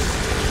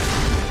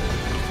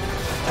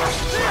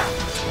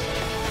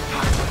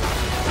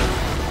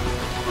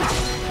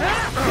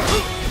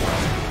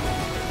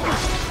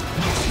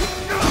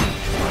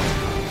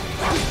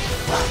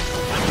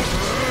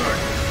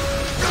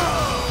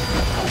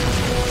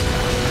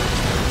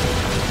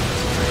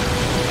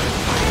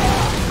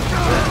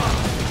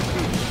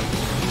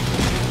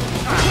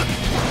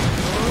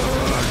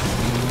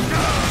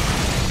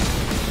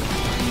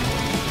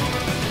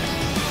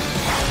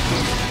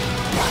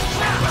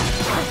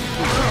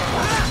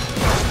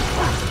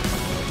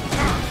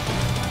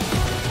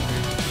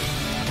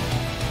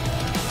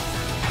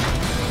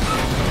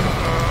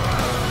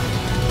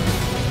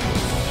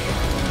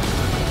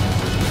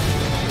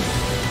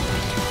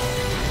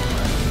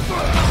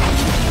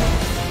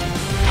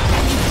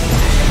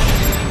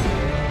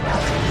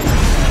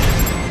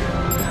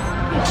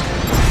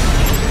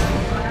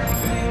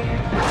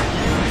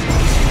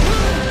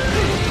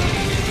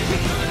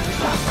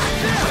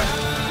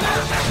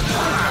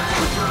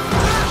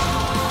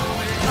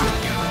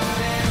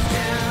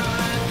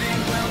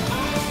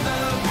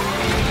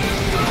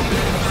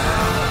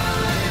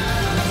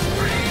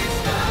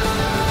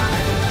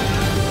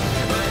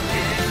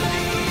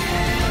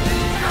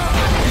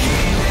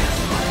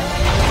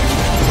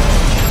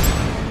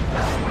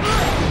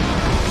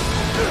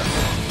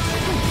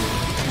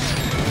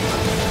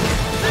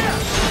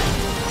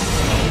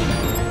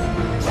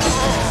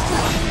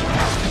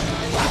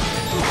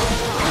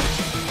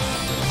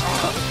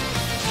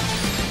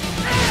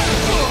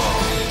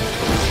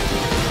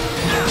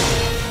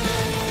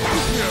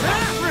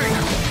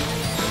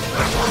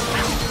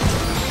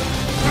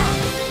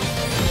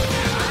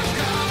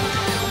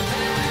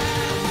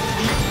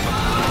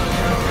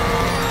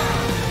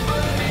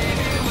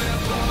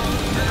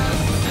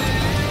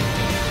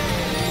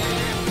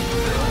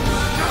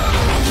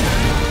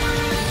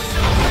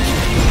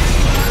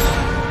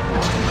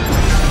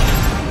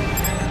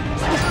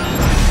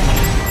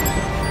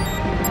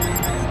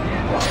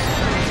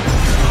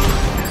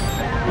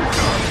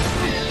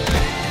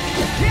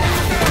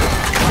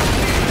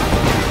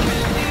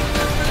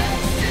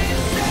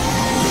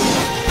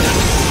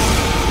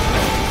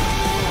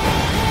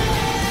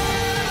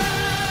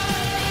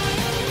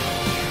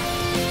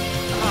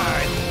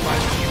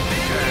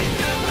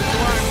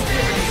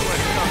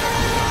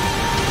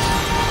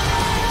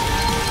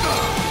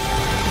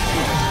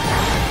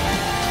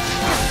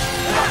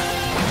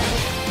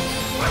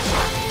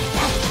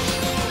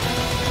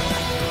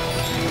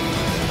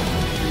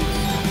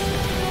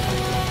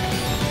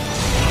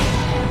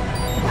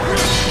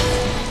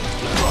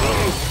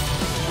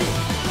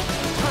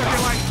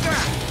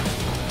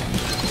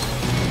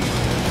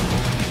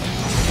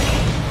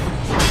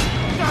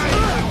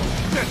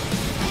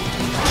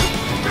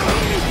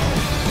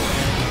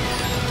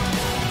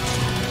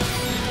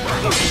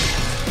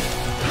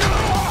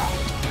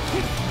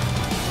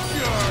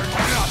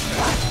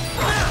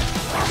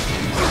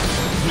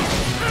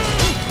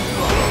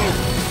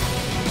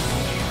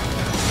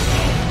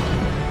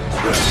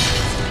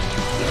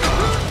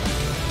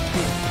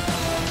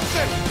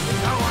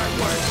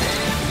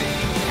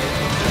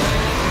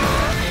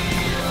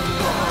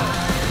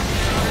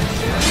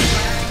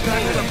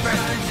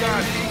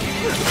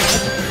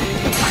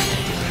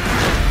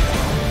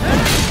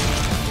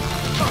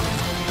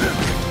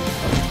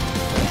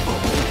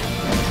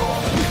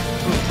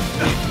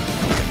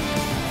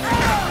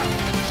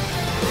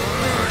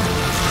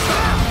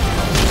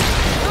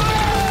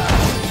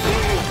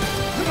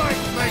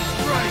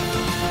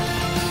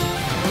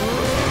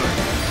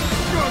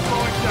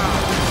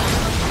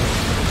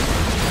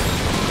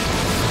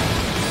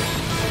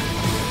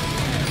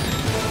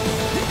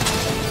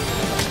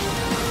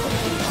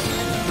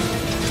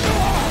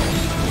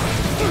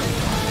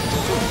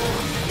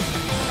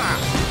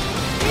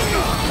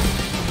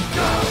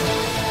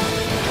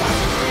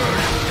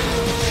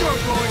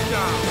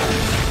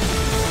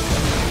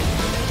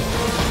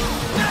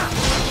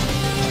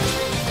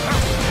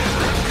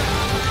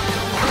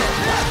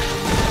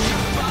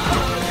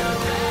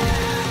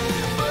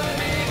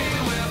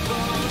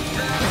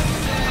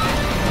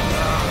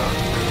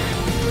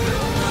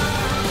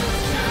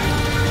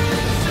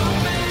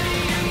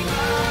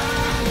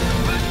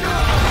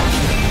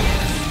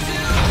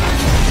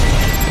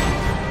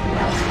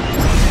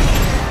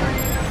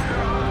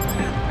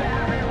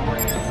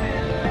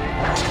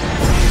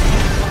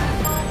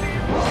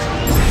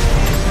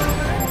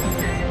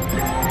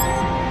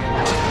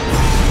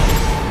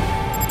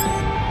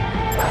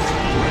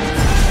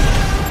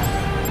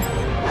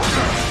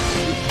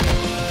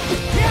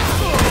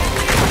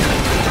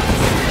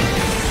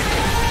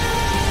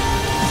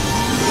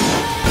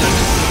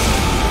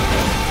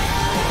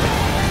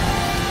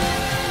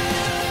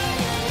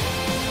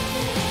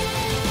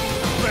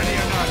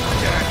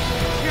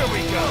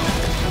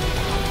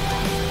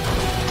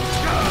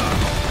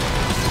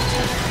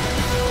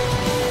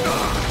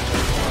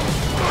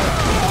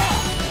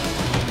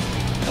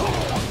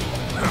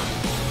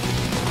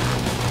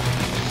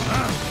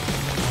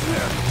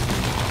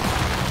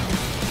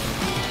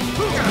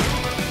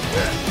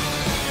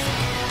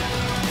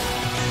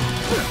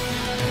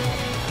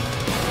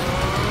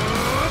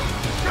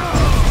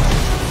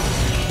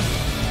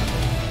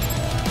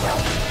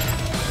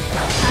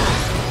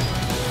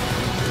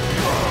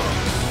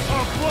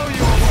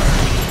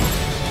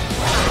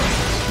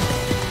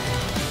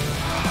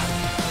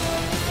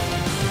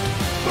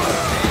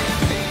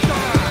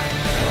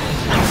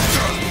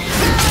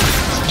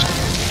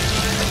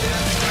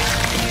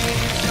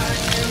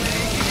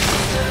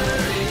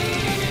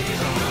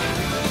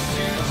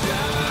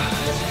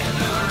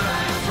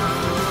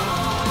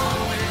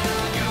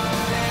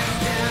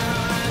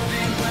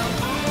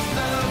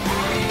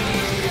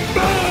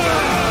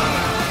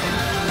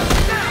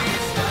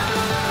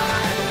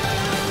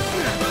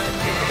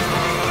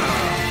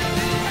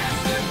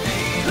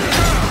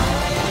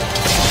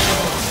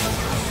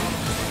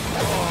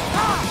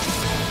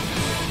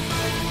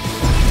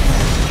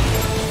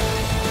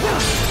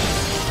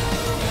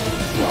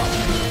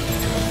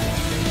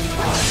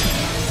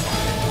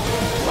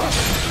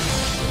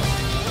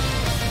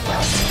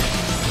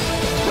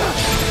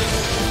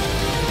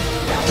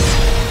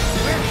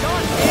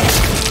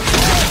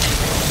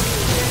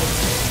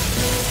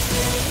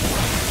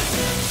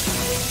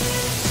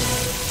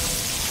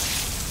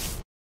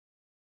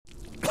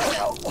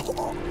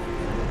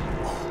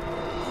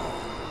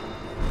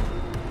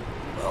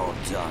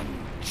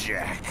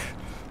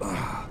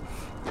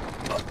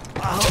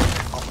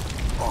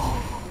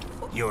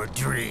 Your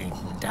dream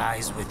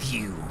dies with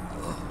you.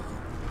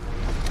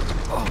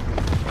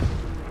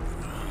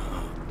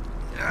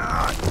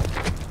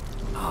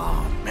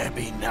 Oh,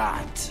 maybe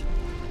not.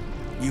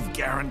 You've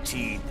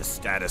guaranteed the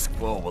status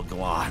quo will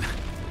go on.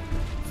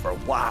 For a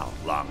while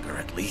longer,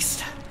 at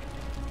least.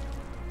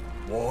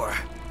 War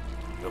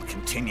will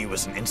continue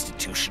as an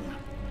institution.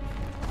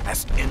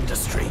 As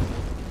industry.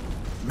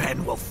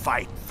 Men will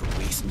fight for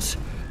reasons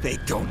they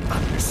don't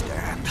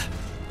understand.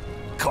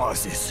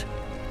 Causes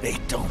they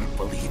don't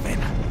believe in.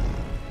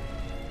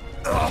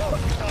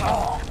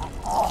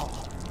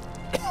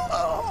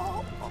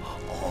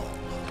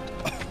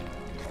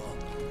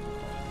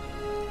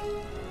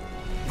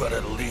 But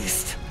at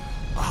least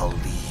I'll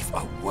leave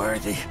a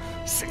worthy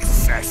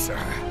successor.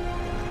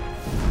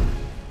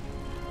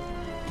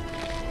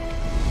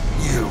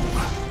 You,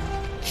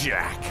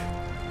 Jack.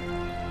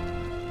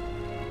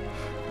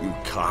 You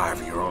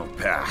carve your own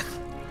path.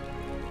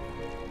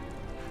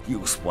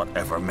 Use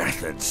whatever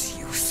methods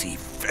you see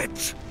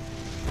fit.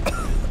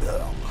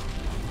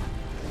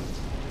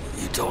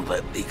 You don't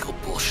let legal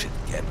bullshit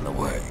get in the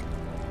way.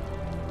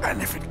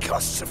 And if it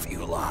costs a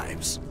few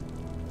lives,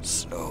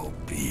 so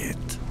be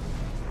it.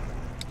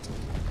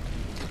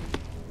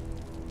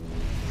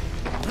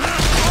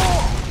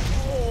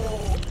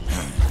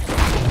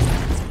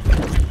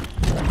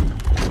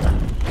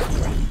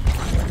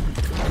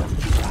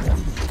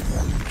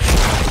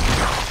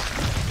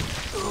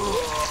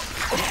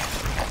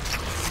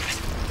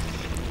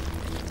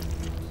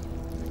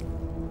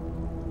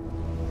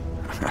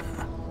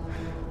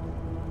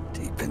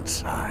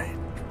 inside,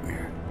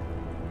 we're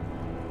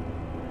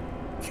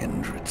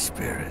kindred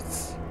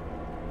spirits.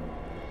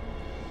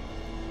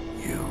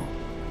 You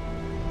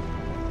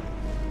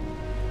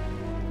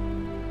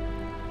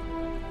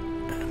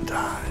and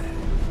I.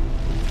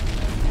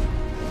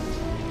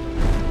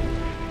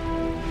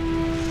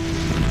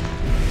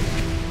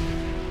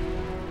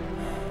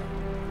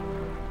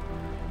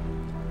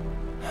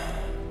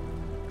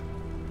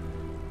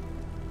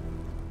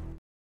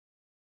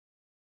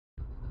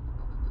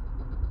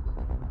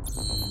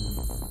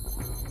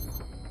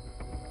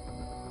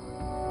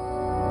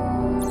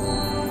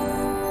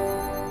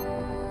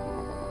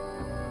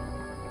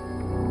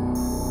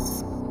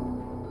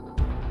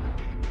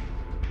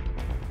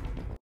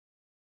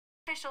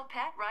 Official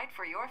pet right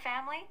for your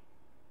family?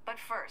 But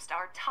first,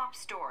 our top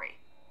story.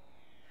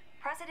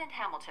 President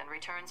Hamilton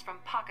returns from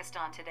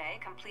Pakistan today,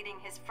 completing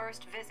his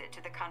first visit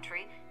to the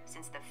country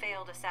since the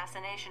failed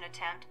assassination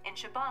attempt in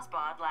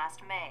Shahbazbad last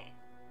May.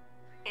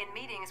 In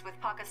meetings with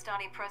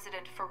Pakistani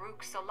President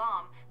Farooq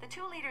Salam, the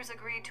two leaders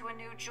agreed to a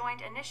new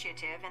joint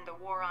initiative in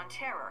the war on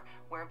terror,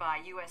 whereby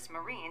U.S.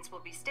 Marines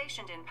will be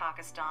stationed in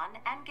Pakistan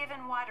and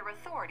given wider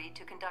authority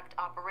to conduct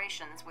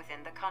operations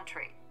within the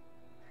country.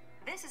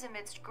 This is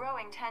amidst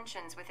growing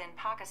tensions within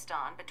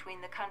Pakistan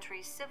between the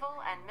country's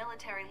civil and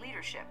military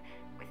leadership,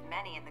 with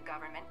many in the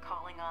government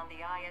calling on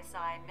the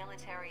ISI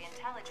Military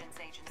Intelligence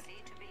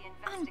Agency to be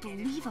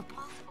investigated.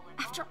 Unbelievable.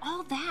 After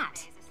all that.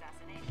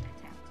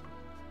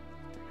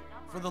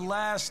 For the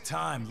last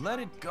time, let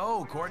it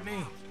go,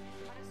 Courtney.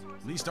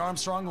 At least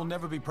Armstrong will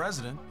never be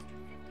president.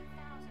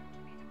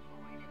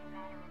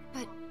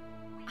 But,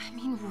 I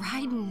mean,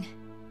 Raiden.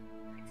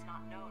 It's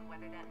not known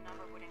whether that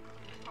number would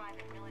include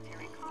private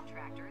military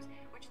contractors,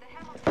 which the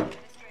Hamilton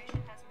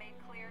administration has made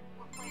clear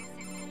will play a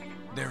significant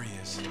role. There he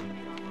is.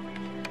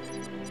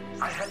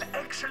 I have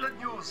excellent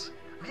news.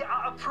 We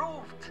are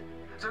approved.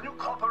 The new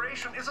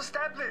corporation is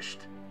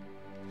established.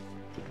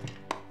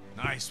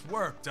 Nice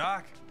work,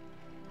 Doc.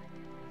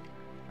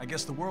 I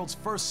guess the world's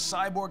first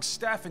cyborg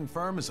staffing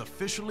firm is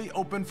officially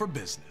open for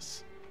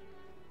business.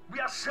 We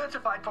are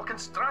certified for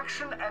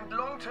construction and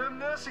long-term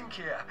nursing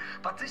care,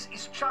 but this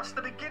is just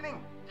the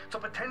beginning. The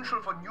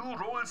potential for new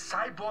roles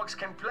cyborgs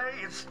can play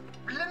is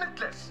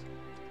limitless.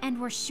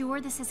 And we're sure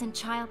this isn't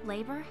child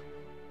labor?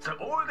 The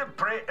older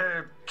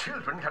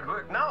children can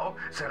work now,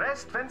 the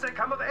rest when they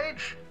come of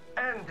age.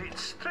 And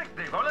it's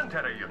strictly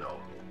voluntary, you know.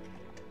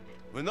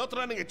 We're not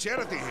running a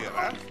charity here,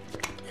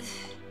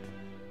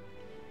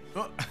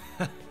 huh?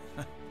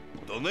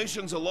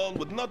 Donations alone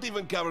would not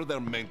even cover their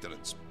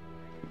maintenance.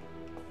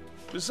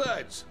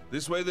 Besides,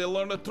 this way they'll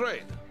learn a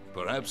trade.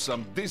 Perhaps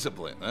some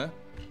discipline, huh?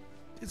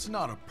 It's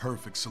not a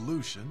perfect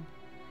solution.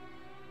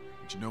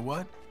 But you know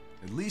what?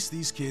 At least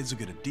these kids will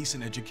get a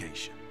decent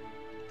education.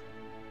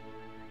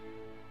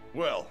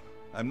 Well,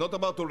 I'm not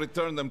about to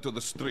return them to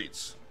the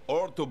streets,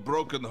 or to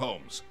broken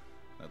homes.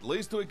 At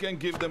least we can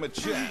give them a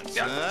chance,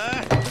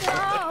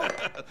 huh?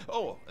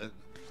 Oh,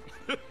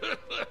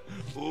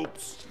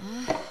 oops.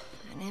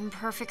 An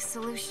imperfect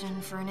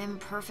solution for an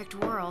imperfect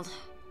world.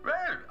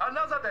 Well,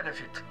 another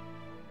benefit.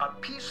 A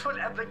peaceful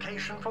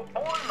application for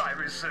all my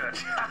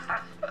research.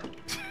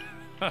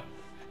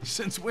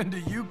 Since when do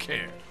you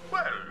care?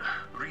 Well,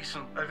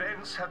 recent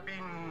events have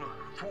been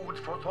food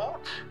for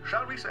thought,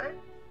 shall we say?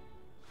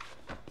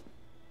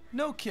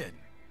 No kidding.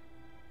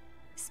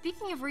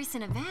 Speaking of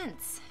recent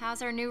events,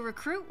 how's our new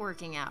recruit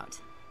working out?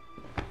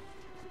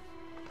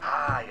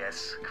 Ah,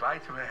 yes,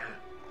 quite well.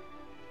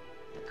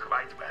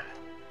 Quite well.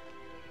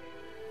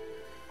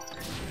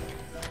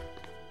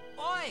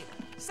 Oi!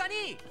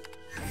 Sonny!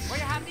 Where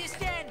you have this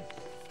then?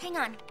 Hang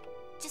on.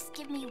 Just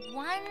give me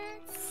 1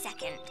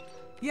 second.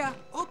 Yeah,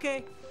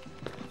 okay.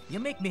 You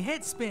make me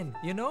head spin,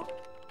 you know?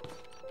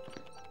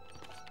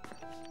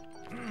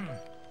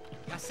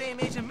 You same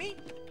age as me,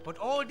 but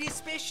all this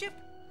spaceship?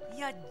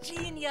 You're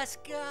genius,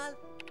 girl.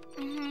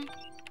 Mm-hmm.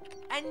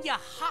 And you're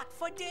hot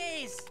for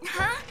days.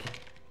 Huh?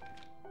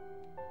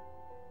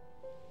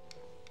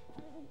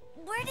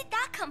 Where did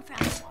that come from?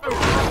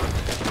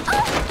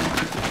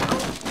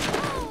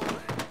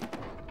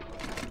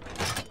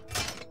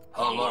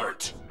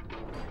 Alert!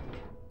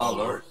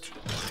 Alert!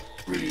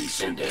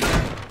 Rescinding.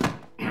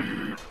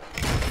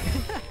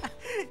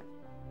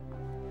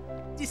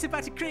 This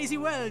about a crazy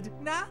world,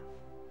 nah?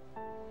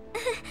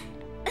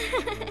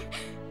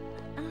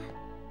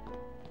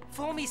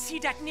 For me see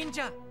that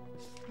ninja,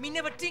 me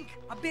never think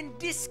I've been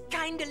this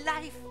kind of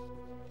life.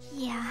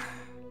 Yeah.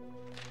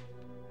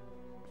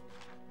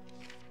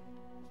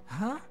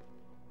 Huh?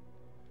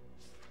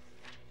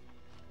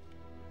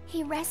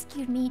 He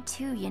rescued me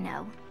too, you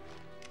know.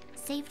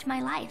 Saved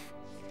my life.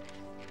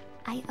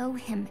 I owe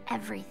him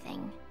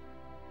everything.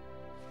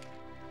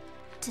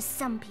 To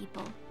some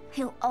people,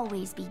 he'll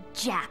always be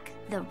Jack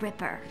the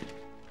Ripper.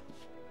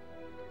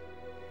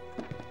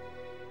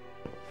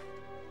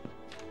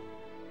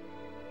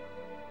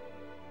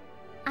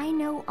 I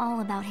know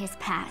all about his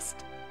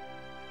past.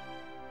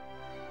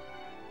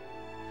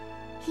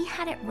 He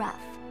had it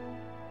rough.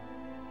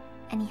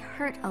 And he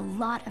hurt a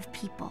lot of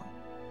people.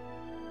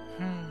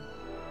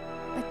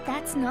 But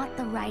that's not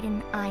the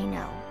Raiden I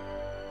know.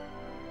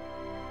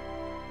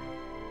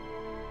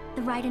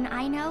 The Raiden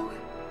I know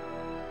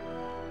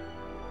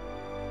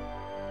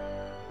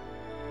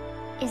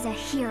is a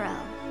hero.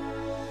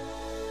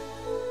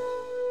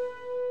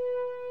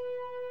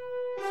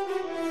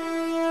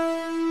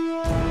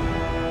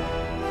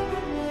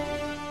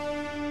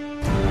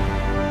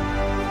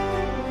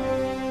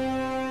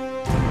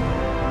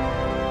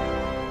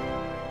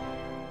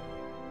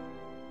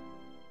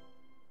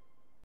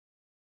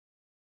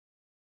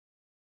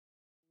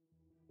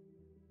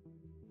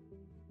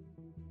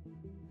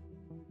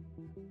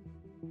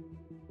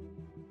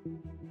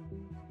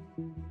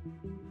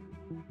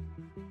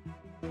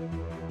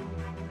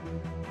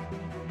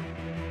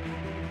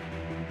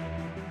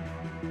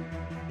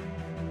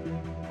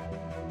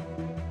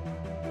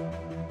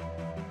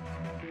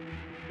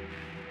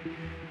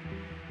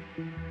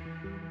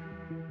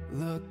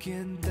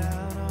 Looking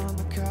down on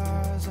the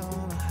cars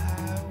on the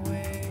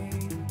highway,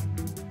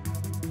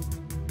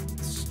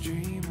 the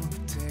stream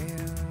of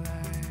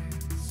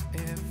taillights,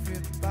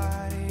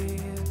 everybody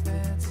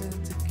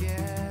advancing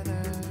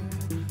together,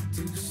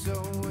 do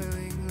so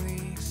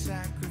willingly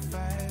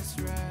sacrifice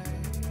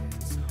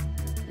rights.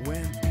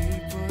 When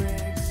people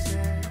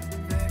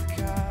accept their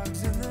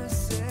cogs in the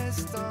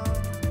system,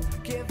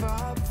 give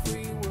up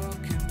free will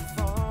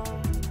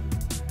conform,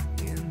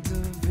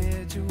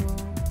 individual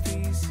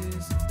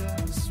pieces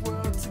that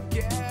swirl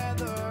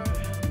together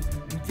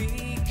and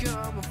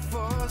become a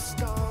force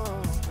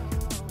storm.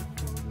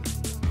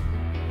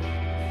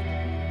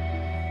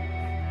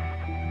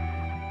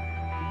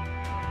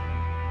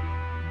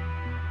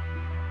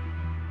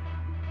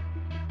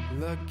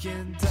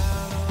 Looking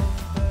down on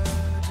the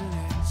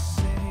burgeoning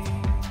city,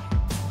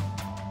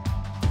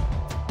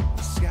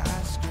 the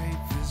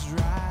skyscrapers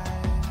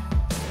rise,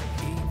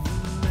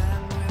 even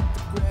men with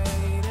the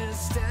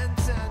greatest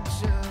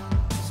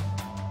intentions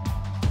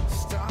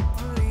stop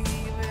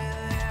believing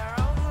their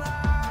own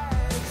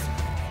lies.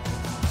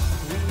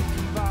 We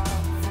can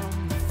borrow from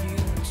the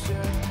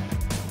future,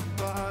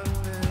 but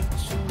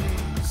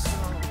eventually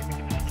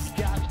someone's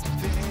got to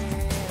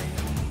pay.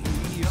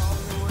 The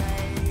only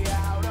way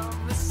out of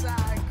the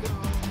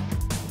cycle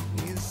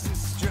is to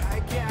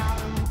strike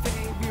out and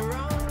pave your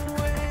own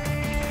way.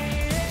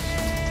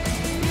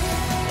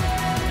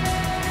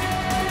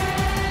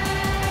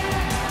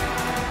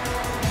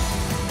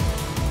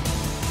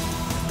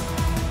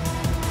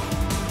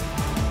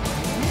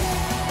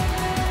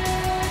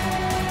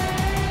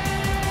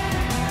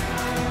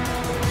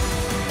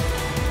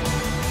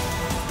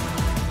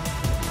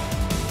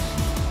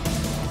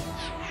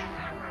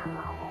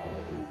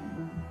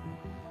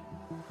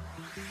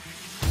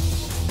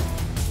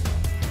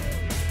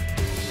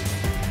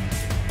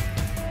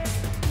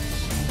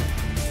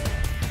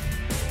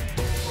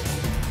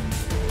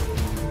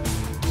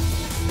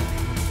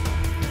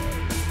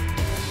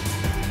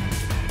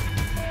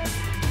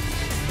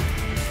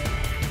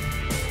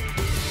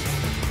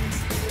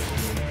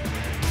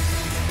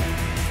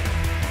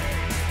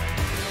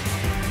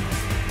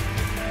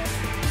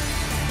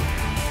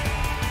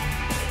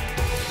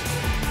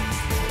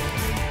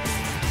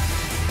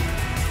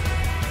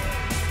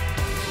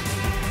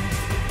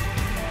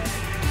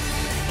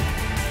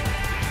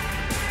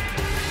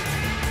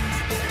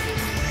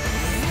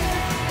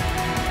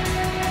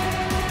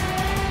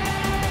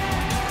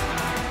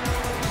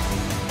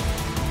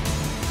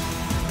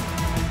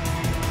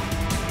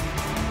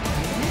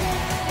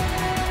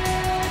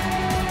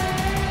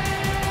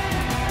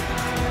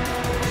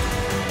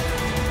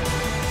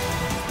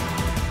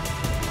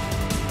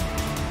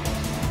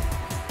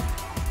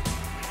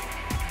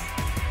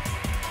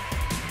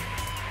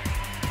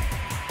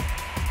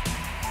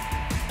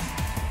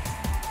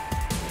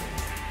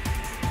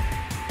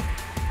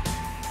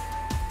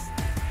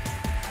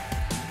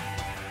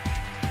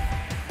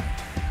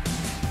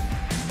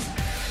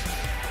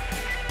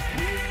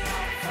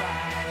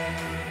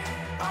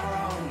 Our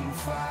own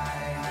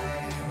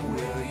fight.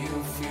 Will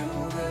you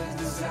fuel the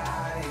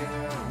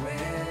desire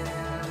when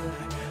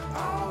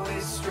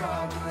always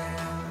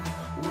struggling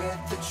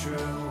with the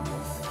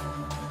truth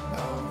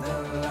of the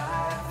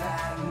life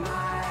that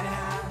might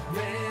have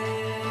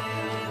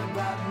been?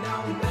 But no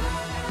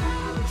matter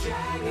how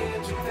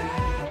jagged your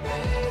path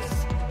is,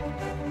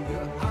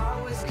 you'll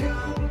always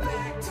come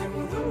back to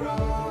the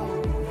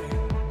road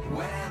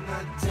when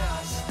the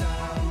dust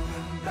of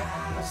the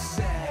battle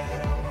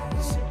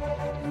settles.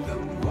 The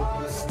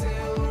war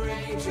still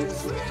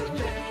rages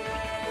within.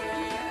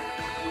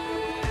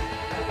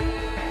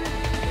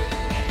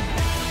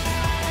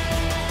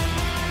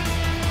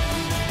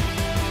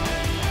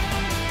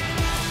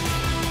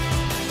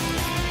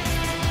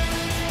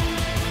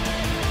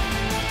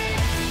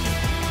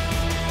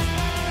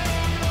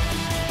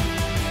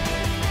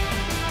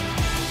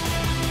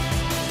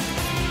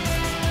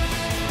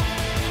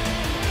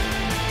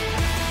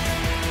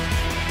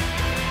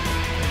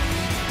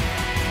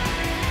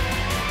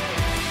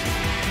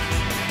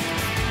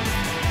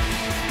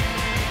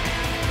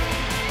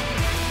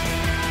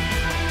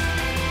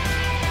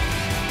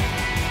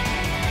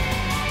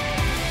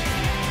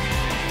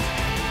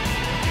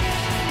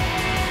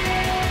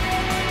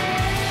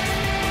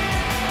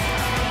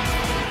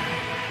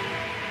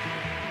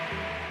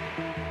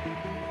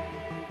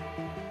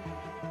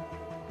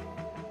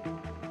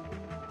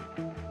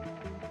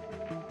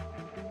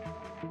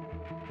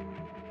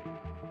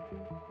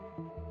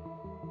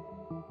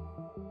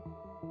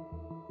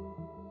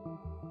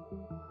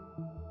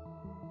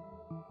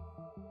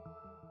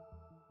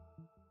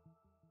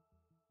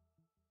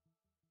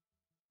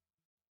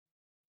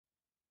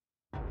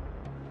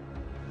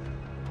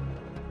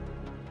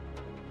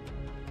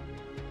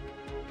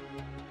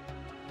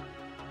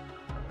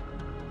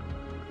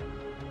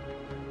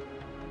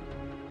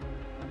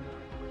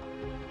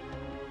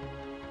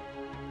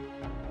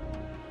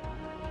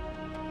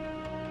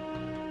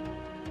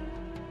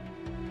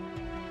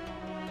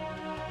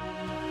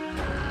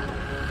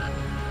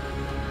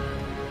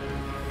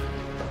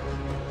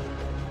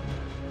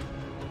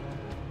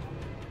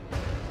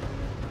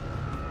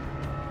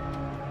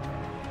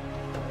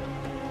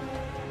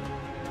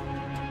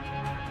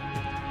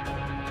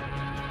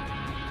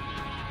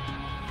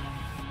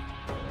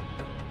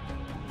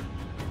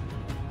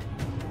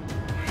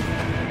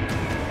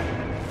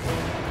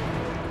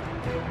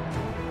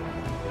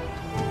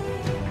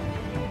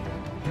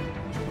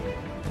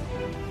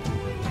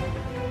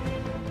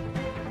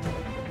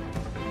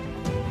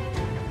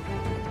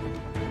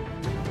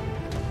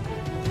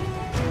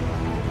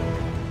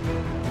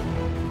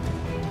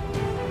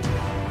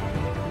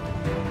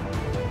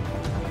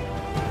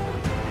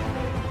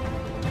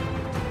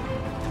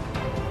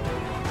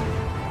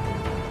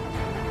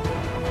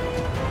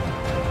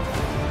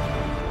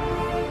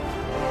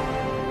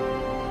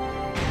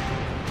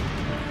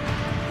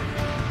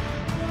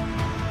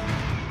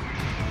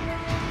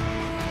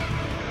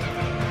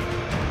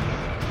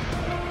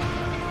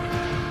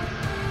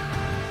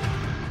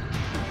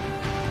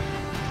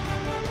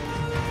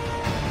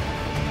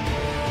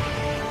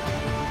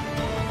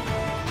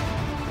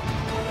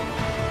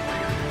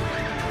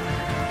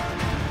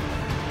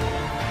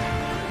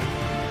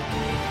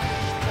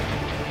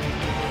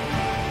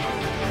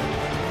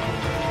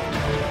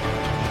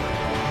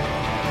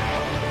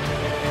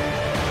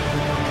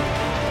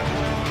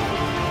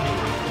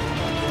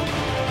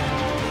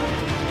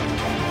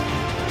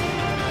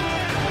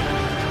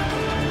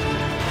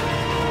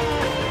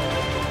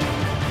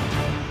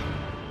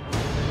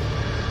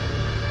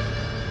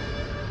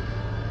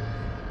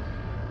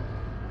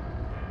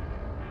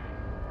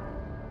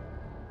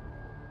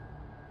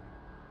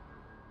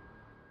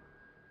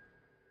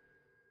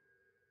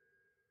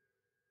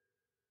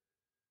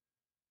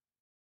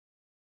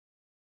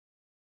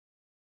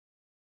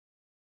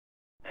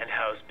 And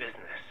how's business?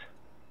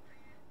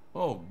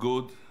 Oh,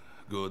 good,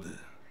 good.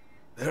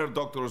 Herr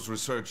Doctor's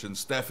research and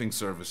staffing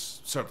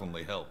service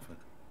certainly help.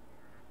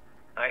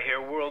 I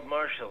hear World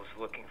Marshal's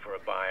looking for a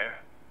buyer.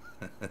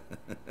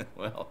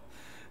 Well,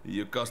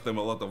 you cost them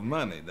a lot of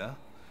money, huh?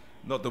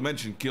 Not to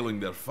mention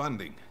killing their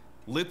funding.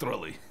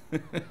 Literally.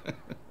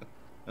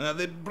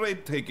 The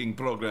breathtaking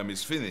program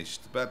is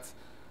finished, but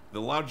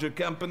the larger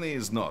company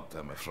is not,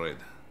 I'm afraid.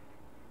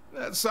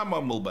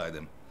 Someone will buy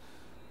them.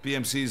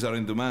 PMCs are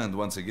in demand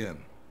once again.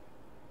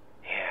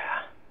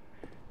 Yeah.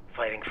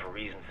 Fighting for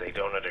reasons they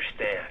don't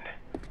understand.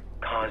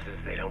 Causes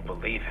they don't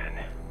believe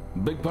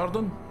in. Beg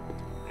pardon?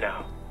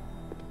 No.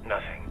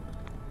 Nothing.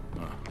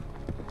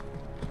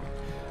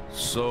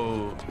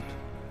 So,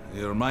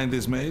 your mind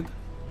is made?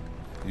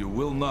 You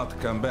will not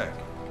come back.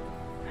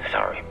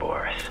 Sorry,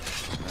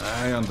 Boris.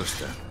 I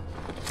understand.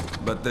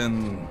 But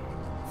then,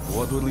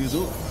 what will you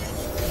do?